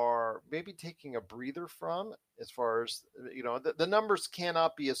people are maybe taking a breather from, as far as, the numbers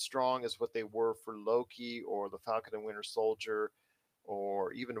cannot be as strong as what they were for Loki or the Falcon and Winter Soldier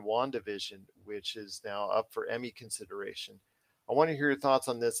or even WandaVision, which is now up for Emmy consideration. I want to hear your thoughts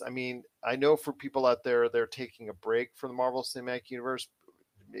on this. I mean, I know for people out there, they're taking a break from the Marvel Cinematic Universe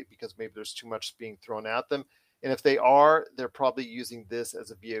because maybe there's too much being thrown at them. And if they are, they're probably using this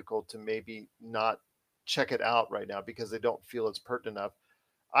as a vehicle to maybe not check it out right now because they don't feel it's pertinent enough.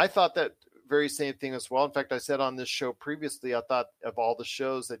 I thought that very same thing as well. In fact, I said on this show previously, I thought of all the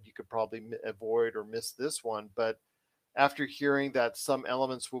shows that you could probably avoid or miss this one. But after hearing that some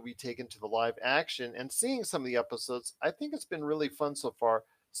elements will be taken to the live action and seeing some of the episodes, I think it's been really fun so far.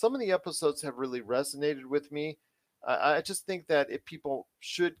 Some of the episodes have really resonated with me. I just think that if people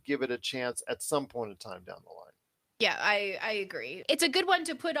should give it a chance at some point in time down the line. Yeah, I agree. It's a good one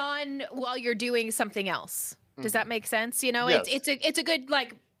to put on while you're doing something else. Does that make sense? Yes. It's a good,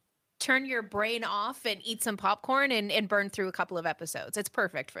 like, turn your brain off and eat some popcorn and burn through a couple of episodes. It's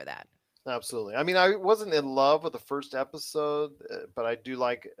perfect for that. Absolutely. I mean, I wasn't in love with the first episode, but I do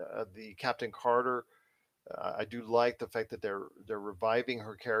like the Captain Carter. I do like the fact that they're reviving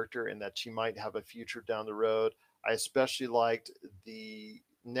her character and that she might have a future down the road. I especially liked the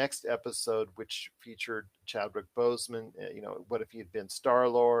next episode, which featured Chadwick Boseman. What if he had been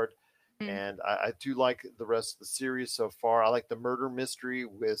Star-Lord? And I do like the rest of the series so far. I like the murder mystery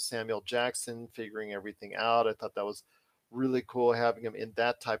with Samuel Jackson figuring everything out. I thought that was really cool, having him in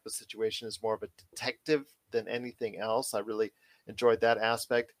that type of situation as more of a detective than anything else. I really enjoyed that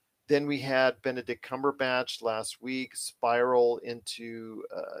aspect. Then we had Benedict Cumberbatch last week spiral into,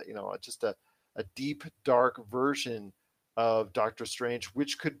 just a deep, dark version of Doctor Strange,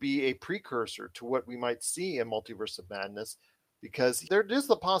 which could be a precursor to what we might see in Multiverse of Madness, because there is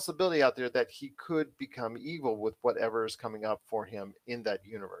the possibility out there that he could become evil with whatever is coming up for him in that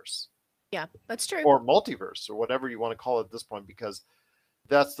universe. Yeah, that's true. Or multiverse, or whatever you want to call it at this point, because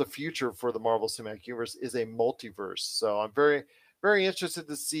that's the future for the Marvel Cinematic Universe, is a multiverse. So I'm very, very interested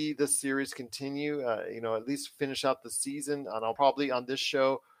to see this series continue, at least finish out the season. And I'll probably on this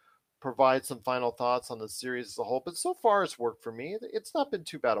show provide some final thoughts on the series as a whole. But so far it's worked for me. It's not been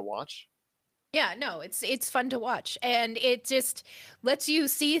too bad a watch. Yeah, no, it's fun to watch, and it just lets you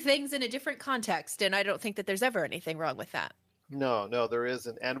see things in a different context, and I don't think that there's ever anything wrong with that. No, there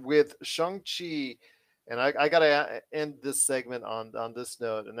isn't. And with Shang-Chi, and I got to end this segment on this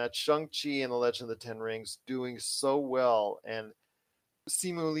note, and that's Shang-Chi and the Legend of the Ten Rings doing so well. And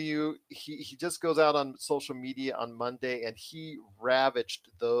Simu Liu, he just goes out on social media on Monday and he ravaged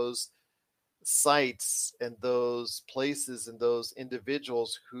those sites and those places and those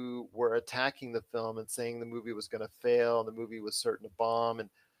individuals who were attacking the film and saying the movie was going to fail and the movie was certain to bomb, and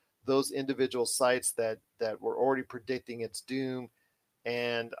those individual sites that were already predicting its doom.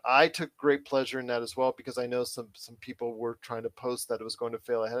 And I took great pleasure in that as well, because I know some people were trying to post that it was going to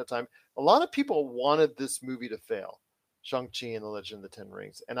fail ahead of time. A lot of people wanted this movie to fail, Shang-Chi and the Legend of the Ten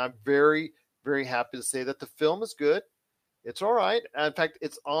Rings. And I'm very, very happy to say that the film is good. It's all right. In fact,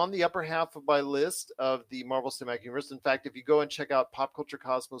 it's on the upper half of my list of the Marvel Cinematic Universe. In fact, if you go and check out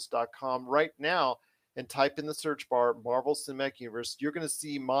popculturecosmos.com right now and type in the search bar Marvel Cinematic Universe, you're going to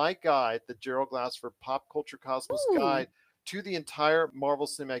see my guide, the Gerald Glassford Pop Culture Cosmos guide to the entire Marvel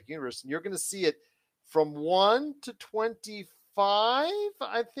Cinematic Universe. And you're going to see it from 1 to 25,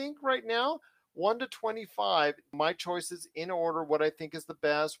 I think, right now. 1 to 25, my choices in order, what I think is the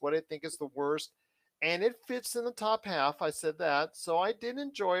best, what I think is the worst. And it fits in the top half. I said that. So I did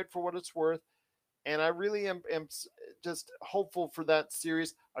enjoy it for what it's worth. And I really am just hopeful for that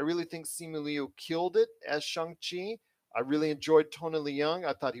series. I really think Simu Liu killed it as Shang-Chi. I really enjoyed Tony Leung.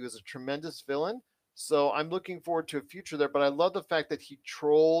 I thought he was a tremendous villain. So I'm looking forward to a future there. But I love the fact that he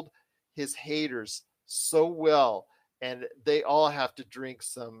trolled his haters so well. And they all have to drink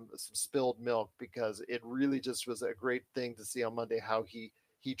some spilled milk, because it really just was a great thing to see on Monday how he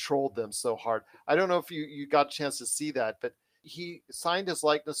trolled them so hard. I don't know if you got a chance to see that, but he signed his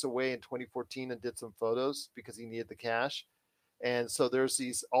likeness away in 2014 and did some photos because he needed the cash. And so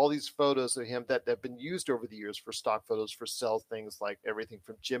there's all these photos of him that have been used over the years for stock photos for sell things like everything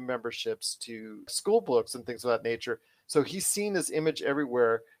from gym memberships to school books and things of that nature. So he's seen his image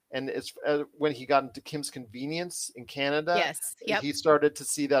everywhere. And it's when he got into Kim's Convenience in Canada, Yes. Yep. he started to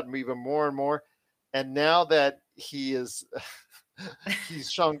see that even more and more. And now that he is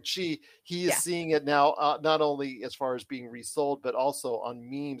he's Shang-Chi, he is seeing it now, not only as far as being resold, but also on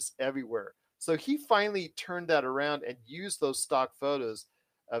memes everywhere. So he finally turned that around and used those stock photos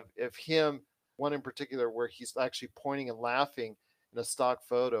of him, one in particular where he's actually pointing and laughing in a stock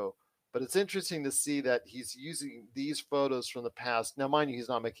photo. But it's interesting to see that he's using these photos from the past. Now, mind you, he's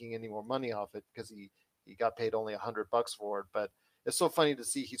not making any more money off it because he got paid only $100 for it. But it's so funny to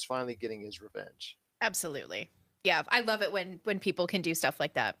see he's finally getting his revenge. Absolutely. Yeah, I love it when people can do stuff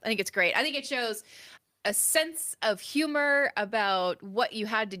like that. I think it's great. I think it shows a sense of humor about what you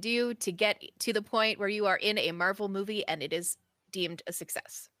had to do to get to the point where you are in a Marvel movie and it is deemed a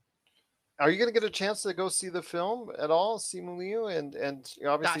success. Are you going to get a chance to go see the film at all, Simu Liu, and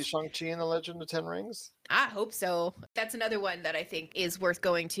obviously Gosh. Shang-Chi and the Legend of Ten Rings? I hope so. That's another one that I think is worth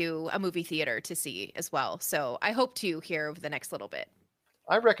going to a movie theater to see as well. So I hope to here over the next little bit.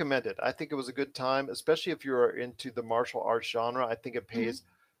 I recommend it. I think it was a good time, especially if you're into the martial arts genre. I think it pays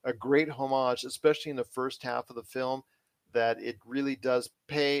a great homage, especially in the first half of the film, that it really does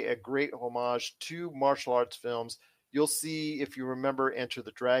pay a great homage to martial arts films. You'll see, if you remember Enter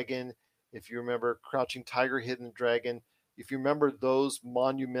the Dragon, if you remember Crouching Tiger, Hidden Dragon, if you remember those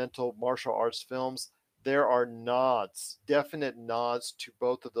monumental martial arts films, there are nods, definite nods to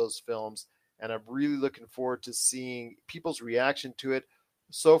both of those films. And I'm really looking forward to seeing people's reaction to it.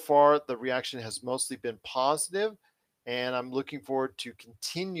 So far, the reaction has mostly been positive, and I'm looking forward to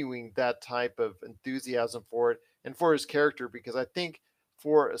continuing that type of enthusiasm for it and for his character, because I think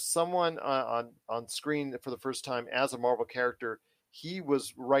for someone on screen for the first time as a Marvel character, he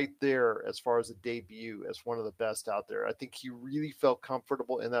was right there as far as a debut as one of the best out there. I think he really felt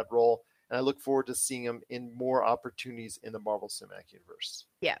comfortable in that role, and I look forward to seeing him in more opportunities in the Marvel Cinematic Universe.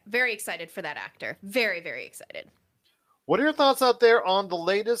 Yeah, very excited for that actor. Very, very excited. What are your thoughts out there on the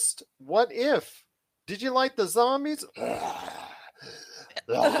latest What If? Did you like the zombies? Gross!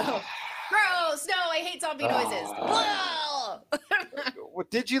 No, I hate zombie noises.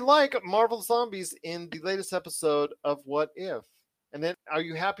 Did you like Marvel Zombies in the latest episode of What If? And then, are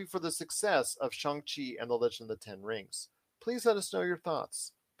you happy for the success of Shang-Chi and the Legend of the Ten Rings? Please let us know your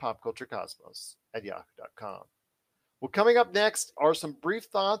thoughts. popculturecosmos@yahoo.com. Well, coming up next are some brief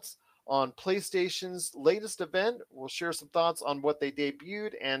thoughts on PlayStation's latest event. We'll share some thoughts on what they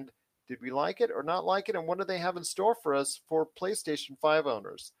debuted and did we like it or not like it, and what do they have in store for us for PlayStation 5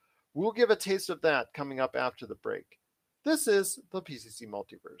 owners. We'll give a taste of that coming up after the break. This is the PCC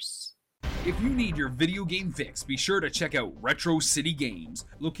Multiverse. If you need your video game fix, be sure to check out Retro City Games.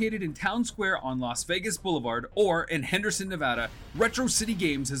 Located in Town Square on Las Vegas Boulevard or in Henderson, Nevada, Retro City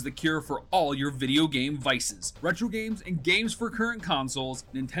Games has the cure for all your video game vices. Retro games and games for current consoles,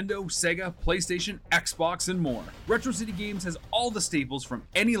 Nintendo, Sega, PlayStation, Xbox, and more. Retro City Games has all the staples from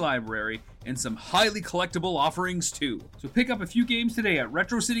any library and some highly collectible offerings too. So pick up a few games today at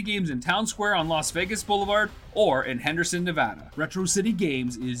Retro City Games in Town Square on Las Vegas Boulevard or in Henderson, Nevada. Retro City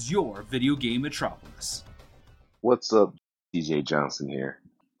Games is your video game metropolis. What's up? DJ Johnson here.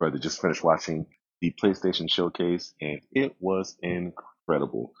 Brother, just finished watching the PlayStation Showcase and it was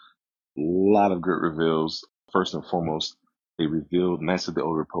incredible. A lot of great reveals. First and foremost, they revealed Knights of the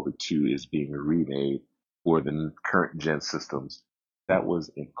Old Republic 2 is being remade for the current gen systems. That was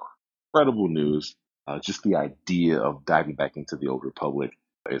incredible news. Just the idea of diving back into the Old Republic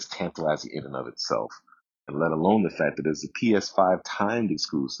is tantalizing in and of itself. And let alone the fact that it's a PS5 timed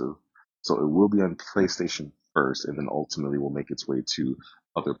exclusive. So it will be on PlayStation first and then ultimately will make its way to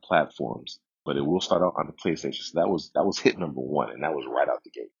other platforms. But it will start out on the PlayStation. So that was hit number one, and that was right out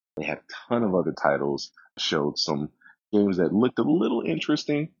the gate. They had a ton of other titles, showed some games that looked a little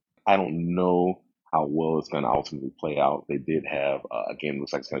interesting. I don't know how well it's going to ultimately play out. They did have a game that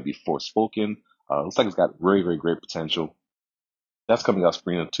looks like it's going to be Forspoken. Looks like it's got very, very great potential. That's coming out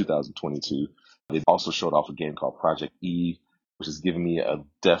spring of 2022. They also showed off a game called Project Eve, which is giving me a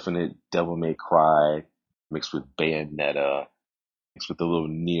definite Devil May Cry mixed with Bayonetta, mixed with a little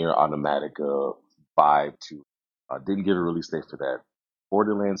Nier Automata vibe to it. Didn't give a release date for that.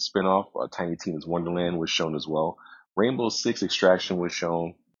 Borderlands spinoff, Tiny Tina's Wonderland was shown as well. Rainbow Six Extraction was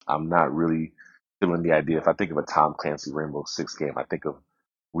shown. I'm not really feeling the idea. If I think of a Tom Clancy Rainbow Six game, I think of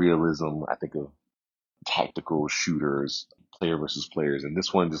realism. I think of tactical shooters, player versus players. And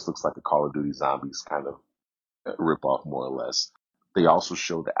this one just looks like a Call of Duty Zombies kind of ripoff, more or less. They also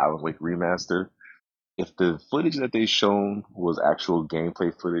showed the Alan Wake remaster. If the footage that they shown was actual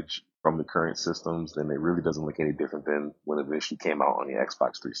gameplay footage from the current systems, then it really doesn't look any different than when it initially came out on the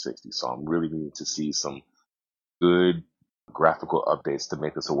Xbox 360. So I'm really needing to see some good graphical updates to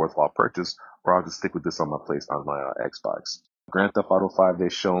make this a worthwhile purchase, or I'll just stick with this on my Xbox. Grand Theft Auto 5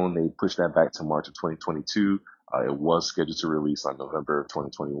 they've shown, they pushed that back to March of 2022. It was scheduled to release on November of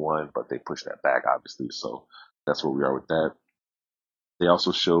 2021, but they pushed that back, obviously. So that's where we are with that. They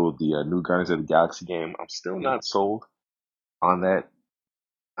also showed the new Guardians of the Galaxy game. I'm still not sold on that.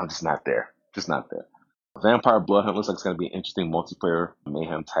 I'm just not there. Just not there. Vampire Bloodhunt looks like it's going to be an interesting multiplayer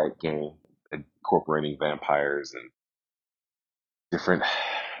mayhem type game incorporating vampires and different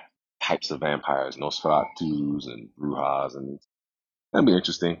types of vampires, Nosferatus and Brujas, and that'd be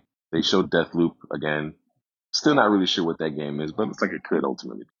interesting. They showed Deathloop again. Still not really sure what that game is, but it's like it could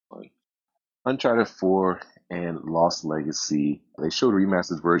ultimately be fun. Uncharted 4 and Lost Legacy. They showed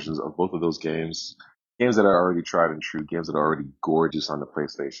remastered versions of both of those games. Games that are already tried and true, games that are already gorgeous on the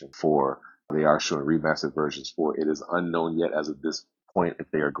PlayStation 4. They are showing remastered versions for. It is unknown yet as of this point if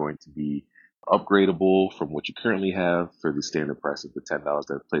they are going to be upgradable from what you currently have for the standard price of the $10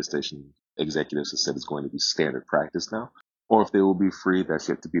 that PlayStation executives have said is going to be standard practice now. Or if they will be free, that's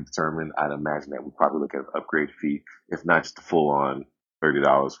yet to be determined. I'd imagine that we'll probably look at an upgrade fee, if not just a full-on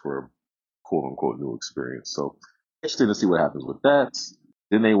 $30 for a quote-unquote new experience. So interesting to see what happens with that.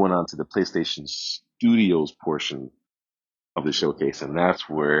 Then they went on to the PlayStation Studios portion of the showcase, and that's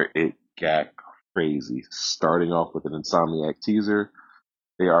where it got crazy. Starting off with an Insomniac teaser.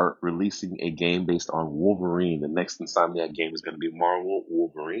 They are releasing a game based on Wolverine. The next Insomniac game is going to be Marvel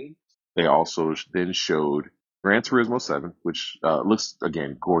Wolverine. They also then showed Gran Turismo 7, which looks,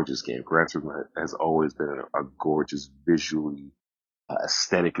 again, gorgeous game. Gran Turismo has always been a gorgeous, visually,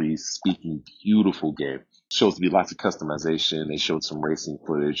 aesthetically speaking, beautiful game. Shows to be lots of customization. They showed some racing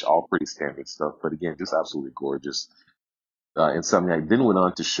footage, all pretty standard stuff, but again, just absolutely gorgeous. Insomniac then went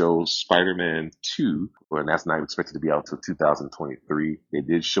on to show Spider-Man 2, and that's not expected to be out until 2023. They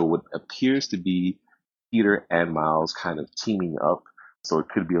did show what appears to be Peter and Miles kind of teaming up. So it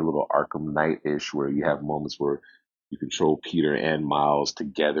could be a little Arkham Knight-ish where you have moments where you control Peter and Miles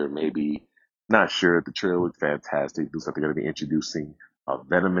together, maybe. Not sure. The trailer looked fantastic. Looks like they're going to be introducing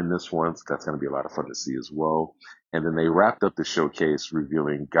Venom in this one, so that's going to be a lot of fun to see as well. And then they wrapped up the showcase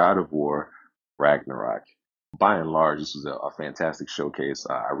revealing God of War Ragnarok. By and large, this was a fantastic showcase.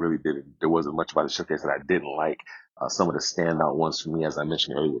 I really didn't. There wasn't much about the showcase that I didn't like. Some of the standout ones for me, as I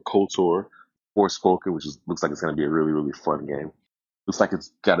mentioned earlier, were KOTOR, Forspoken, which looks like it's going to be a really, really fun game. Looks like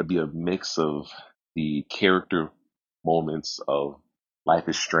it's got to be a mix of the character moments of Life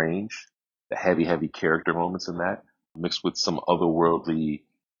is Strange, the heavy, heavy character moments in that, mixed with some otherworldly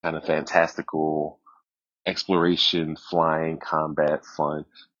kind of fantastical exploration, flying, combat, fun.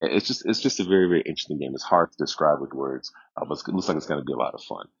 It's just a very, very interesting game. It's hard to describe with words, but it looks like it's going to be a lot of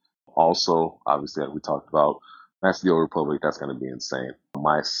fun. Also, obviously, like we talked about, Knights of the Old Republic, that's going to be insane.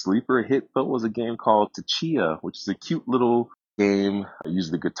 My sleeper hit, though, was a game called Tachia, which is a cute little game. I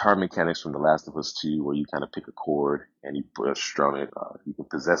use the guitar mechanics from The Last of Us 2, where you kind of pick a chord and you strum it. You can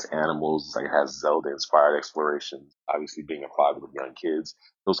possess animals. It's like it has Zelda-inspired exploration. Obviously, being a father with young kids,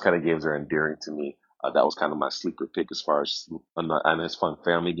 those kind of games are endearing to me. That was kind of my sleeper pick as far as a nice, fun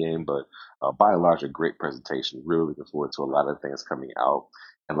family game, but by and large, a great presentation. Really looking forward to a lot of things coming out.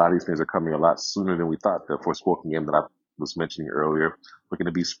 And a lot of these things are coming a lot sooner than we thought. The Forspoken game that I was mentioning earlier, looking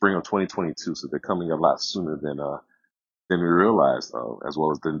to be spring of 2022, so they're coming a lot sooner than we realized, as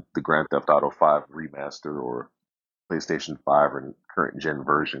well as the Grand Theft Auto 5 remaster or PlayStation 5 or current gen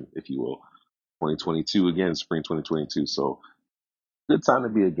version, if you will. 2022 again, spring 2022. So good time to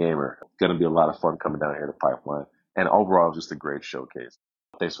be a gamer. Going to be a lot of fun coming down here the pipeline. And overall, just a great showcase.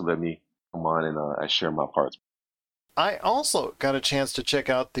 Thanks for letting me come on and share my parts. I also got a chance to check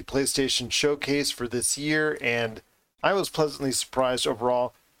out the PlayStation Showcase for this year, and I was pleasantly surprised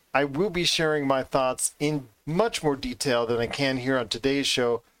overall. I will be sharing my thoughts in much more detail than I can here on today's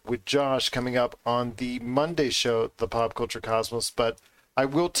show with Josh coming up on the Monday show, the Pop Culture Cosmos, but I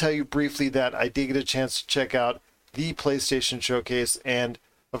will tell you briefly that I did get a chance to check out the PlayStation Showcase, and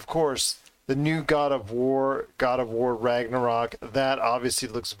of course, the new God of War Ragnarok, that obviously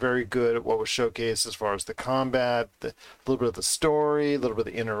looks very good at what was showcased as far as the combat, a little bit of the story, a little bit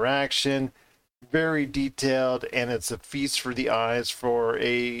of the interaction, very detailed, and it's a feast for the eyes for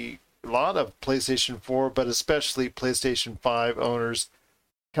a lot of PlayStation 4, but especially PlayStation 5 owners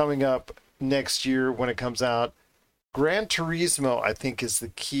coming up next year when it comes out. Gran Turismo, I think, is the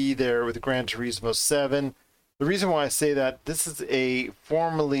key there with Gran Turismo 7. The reason why I say that, this is a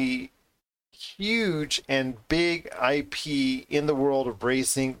formerly huge and big IP in the world of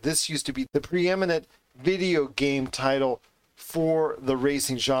racing. This used to be the preeminent video game title for the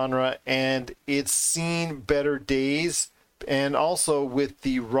racing genre, and it's seen better days. And also with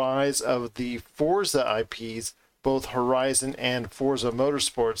the rise of the Forza IPs, both Horizon and Forza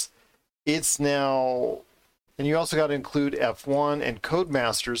Motorsports, it's now, and you also got to include F1 and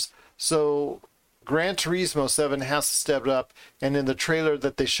Codemasters. So Gran Turismo 7 has to step it up, and in the trailer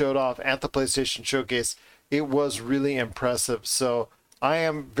that they showed off at the PlayStation Showcase, it was really impressive. So I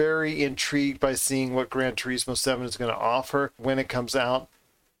am very intrigued by seeing what Gran Turismo 7 is going to offer when it comes out.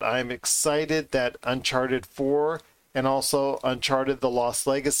 I'm excited that Uncharted 4 and also Uncharted The Lost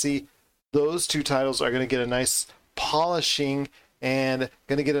Legacy, those two titles are going to get a nice polishing and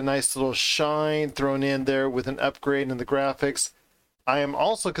going to get a nice little shine thrown in there with an upgrade in the graphics. I am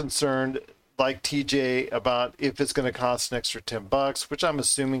also concerned, like TJ, about if it's going to cost an extra $10, which I'm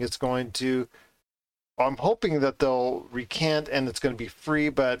assuming it's going to. I'm hoping that they'll recant and it's going to be free,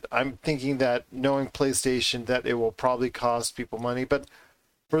 but I'm thinking that, knowing PlayStation, that it will probably cost people money. But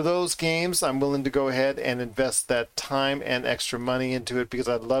for those games, I'm willing to go ahead and invest that time and extra money into it, because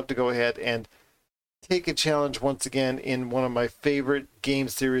I'd love to go ahead and take a challenge once again in one of my favorite game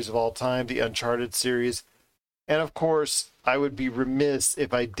series of all time, the Uncharted series. And of course, I would be remiss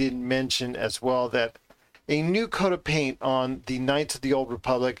if I didn't mention as well that a new coat of paint on the Knights of the Old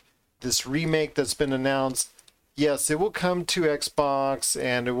Republic, this remake that's been announced, yes, it will come to Xbox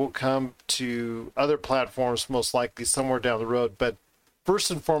and it will come to other platforms most likely somewhere down the road. But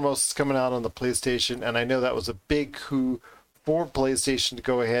first and foremost, it's coming out on the PlayStation, and I know that was a big coup for PlayStation to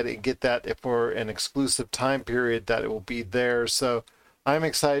go ahead and get that for an exclusive time period that it will be there. So I'm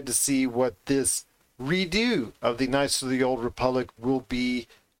excited to see what this redo of the Knights of the Old Republic will be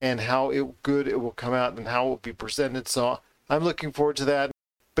and how good it will come out and how it will be presented. So I'm looking forward to that.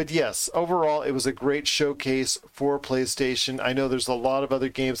 But yes, overall, it was a great showcase for PlayStation. I know there's a lot of other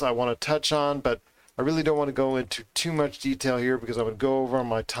games I want to touch on, but I really don't want to go into too much detail here because I'm going to go over on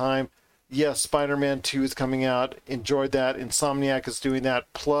my time. Yes, Spider-Man 2 is coming out. Enjoyed that. Insomniac is doing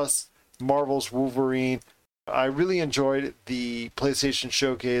that, plus Marvel's Wolverine. I really enjoyed the PlayStation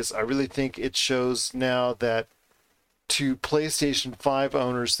Showcase. I really think it shows now that to PlayStation 5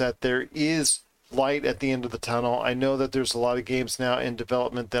 owners that there is light at the end of the tunnel. I know that there's a lot of games now in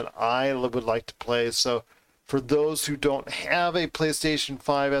development that I would like to play. So for those who don't have a PlayStation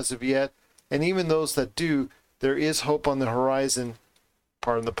 5 as of yet, and even those that do, there is hope on the horizon,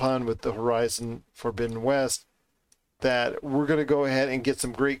 pardon the pun, with the Horizon Forbidden West, that we're going to go ahead and get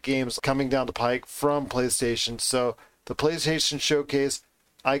some great games coming down the pike from PlayStation. So the PlayStation Showcase,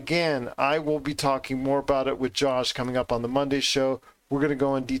 again, I will be talking more about it with Josh coming up on the Monday show. We're going to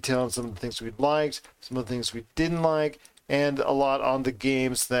go in detail on some of the things we liked, some of the things we didn't like, and a lot on the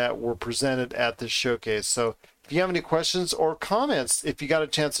games that were presented at this showcase. So if you have any questions or comments, if you got a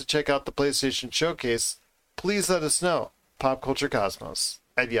chance to check out the PlayStation Showcase, please let us know.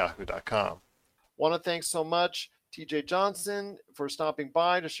 popculturecosmos@yahoo.com. Want to thank so much TJ Johnson for stopping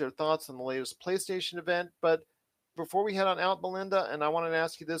by to share thoughts on the latest PlayStation event. But before we head on out, Melinda, and I wanted to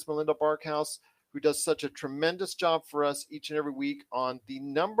ask you this, Melinda Barkhouse, who does such a tremendous job for us each and every week on the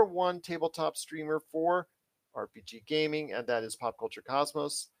 #1 tabletop streamer for RPG gaming, and that is Pop Culture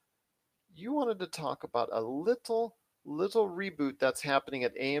Cosmos. You wanted to talk about a little reboot that's happening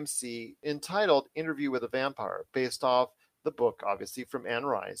at AMC entitled Interview with a Vampire, based off the book, obviously, from Anne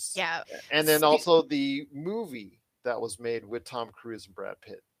Rice. Yeah. And then also the movie that was made with Tom Cruise and Brad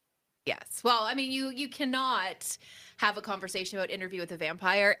Pitt. Yes. Well, I mean, you cannot have a conversation about Interview with a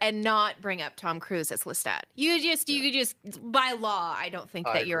Vampire and not bring up Tom Cruise as Lestat. You just by law, I don't think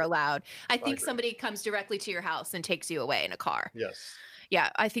that you're allowed. I think somebody comes directly to your house and takes you away in a car. Yes. Yeah,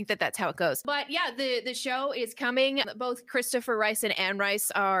 I think that that's how it goes. But yeah, the show is coming. Both Christopher Rice and Anne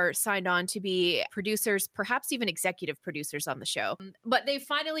Rice are signed on to be producers, perhaps even executive producers on the show. But they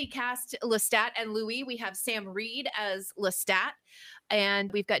finally cast Lestat and Louis. We have Sam Reed as Lestat,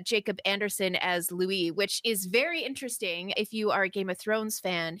 and we've got Jacob Anderson as Louis, which is very interesting if you are a Game of Thrones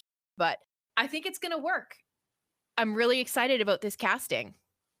fan. But I think it's going to work. I'm really excited about this casting.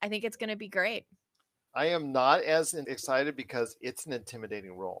 I think it's going to be great. I am not as excited because it's an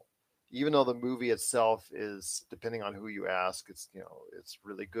intimidating role. Even though the movie itself is, depending on who you ask, it's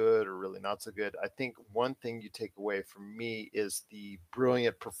really good or really not so good. I think one thing you take away from me is the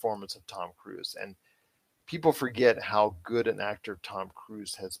brilliant performance of Tom Cruise. And people forget how good an actor Tom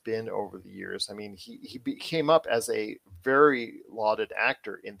Cruise has been over the years. I mean, he came up as a very lauded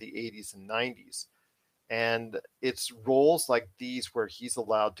actor in the 80s and 90s. And it's roles like these where he's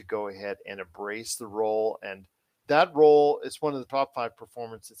allowed to go ahead and embrace the role. And that role is one of the top 5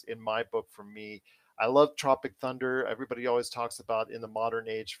 performances in my book for me. I love Tropic Thunder. Everybody always talks about in the modern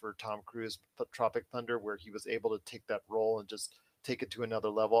age for Tom Cruise, Tropic Thunder, where he was able to take that role and just take it to another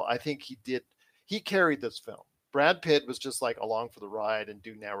level. I think he did. He carried this film. Brad Pitt was just like along for the ride and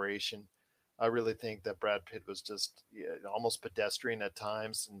do narration. I really think that Brad Pitt was just almost pedestrian at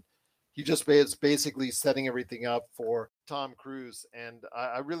times. And he just is basically setting everything up for Tom Cruise. And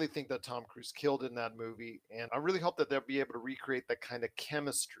I really think that Tom Cruise killed in that movie. And I really hope that they'll be able to recreate that kind of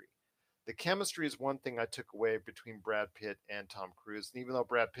chemistry. The chemistry is one thing I took away between Brad Pitt and Tom Cruise. And even though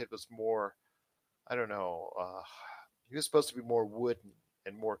Brad Pitt was more, I don't know, he was supposed to be more wooden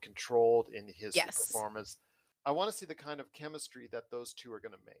and more controlled in his performance. I want to see the kind of chemistry that those two are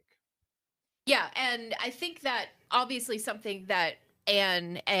going to make. Yeah, and I think that obviously something that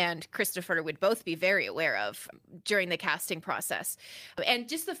Anne and Christopher would both be very aware of during the casting process. And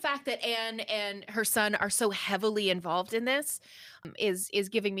just the fact that Anne and her son are so heavily involved in this is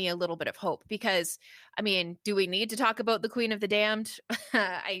giving me a little bit of hope, because, I mean, do we need to talk about the Queen of the Damned?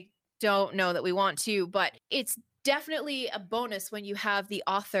 I don't know that we want to, but it's definitely a bonus when you have the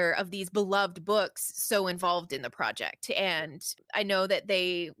author of these beloved books so involved in the project. And I know that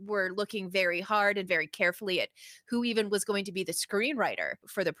they were looking very hard and very carefully at who even was going to be the screenwriter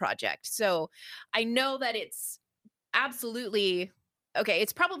for the project. So I know that it's absolutely, okay,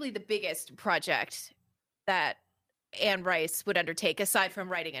 it's probably the biggest project that Anne Rice would undertake aside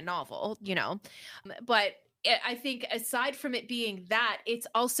from writing a novel, but I think aside from it being that, it's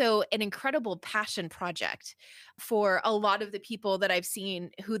also an incredible passion project for a lot of the people that I've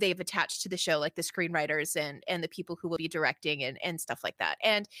seen who they've attached to the show, like the screenwriters and the people who will be directing and stuff like that.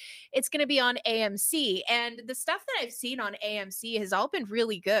 And it's going to be on AMC. And the stuff that I've seen on AMC has all been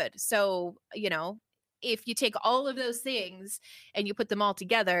really good. So, if you take all of those things and you put them all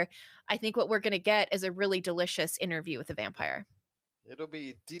together, I think what we're going to get is a really delicious Interview with a Vampire. It'll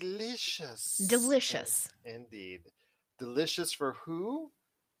be delicious. Delicious. Indeed. Delicious for who?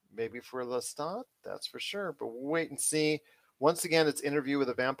 Maybe for Lestat, that's for sure. But we'll wait and see. Once again, it's Interview with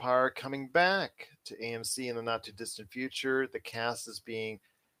a Vampire coming back to AMC in the not-too-distant future. The cast is being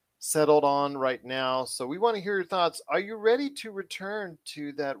settled on right now. So we want to hear your thoughts. Are you ready to return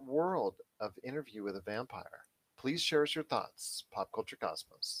to that world of Interview with a Vampire? Please share us your thoughts.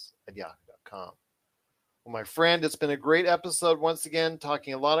 popculturecosmos@yahoo.com. Well, my friend, it's been a great episode once again,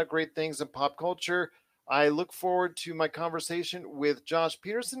 talking a lot of great things in pop culture. I look forward to my conversation with Josh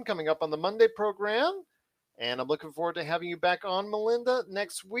Peterson coming up on the Monday program. And I'm looking forward to having you back on, Melinda,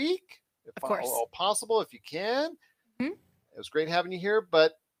 next week. If of course. All possible, if you can. Mm-hmm. It was great having you here.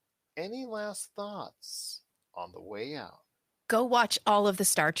 But any last thoughts on the way out? Go watch all of the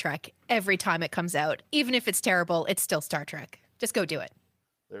Star Trek every time it comes out. Even if it's terrible, it's still Star Trek. Just go do it.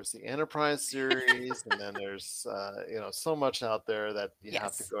 There's the Enterprise series, and then there's so much out there that you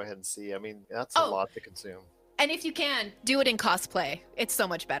have to Yes. go ahead and see. I mean, that's a Oh. lot to consume. And if you can, do it in cosplay. It's so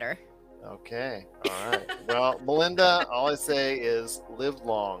much better. Okay, all right. Well, Melinda, all I say is live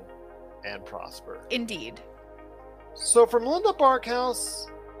long and prosper. Indeed. So for Melinda Barkhouse,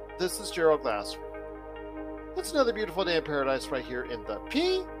 this is Gerald Glassford. It's another beautiful day in paradise right here in the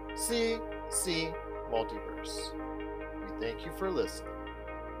PCC Multiverse. We thank you for listening.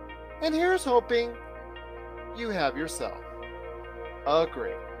 And here's hoping you have yourself a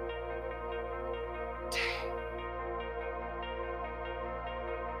great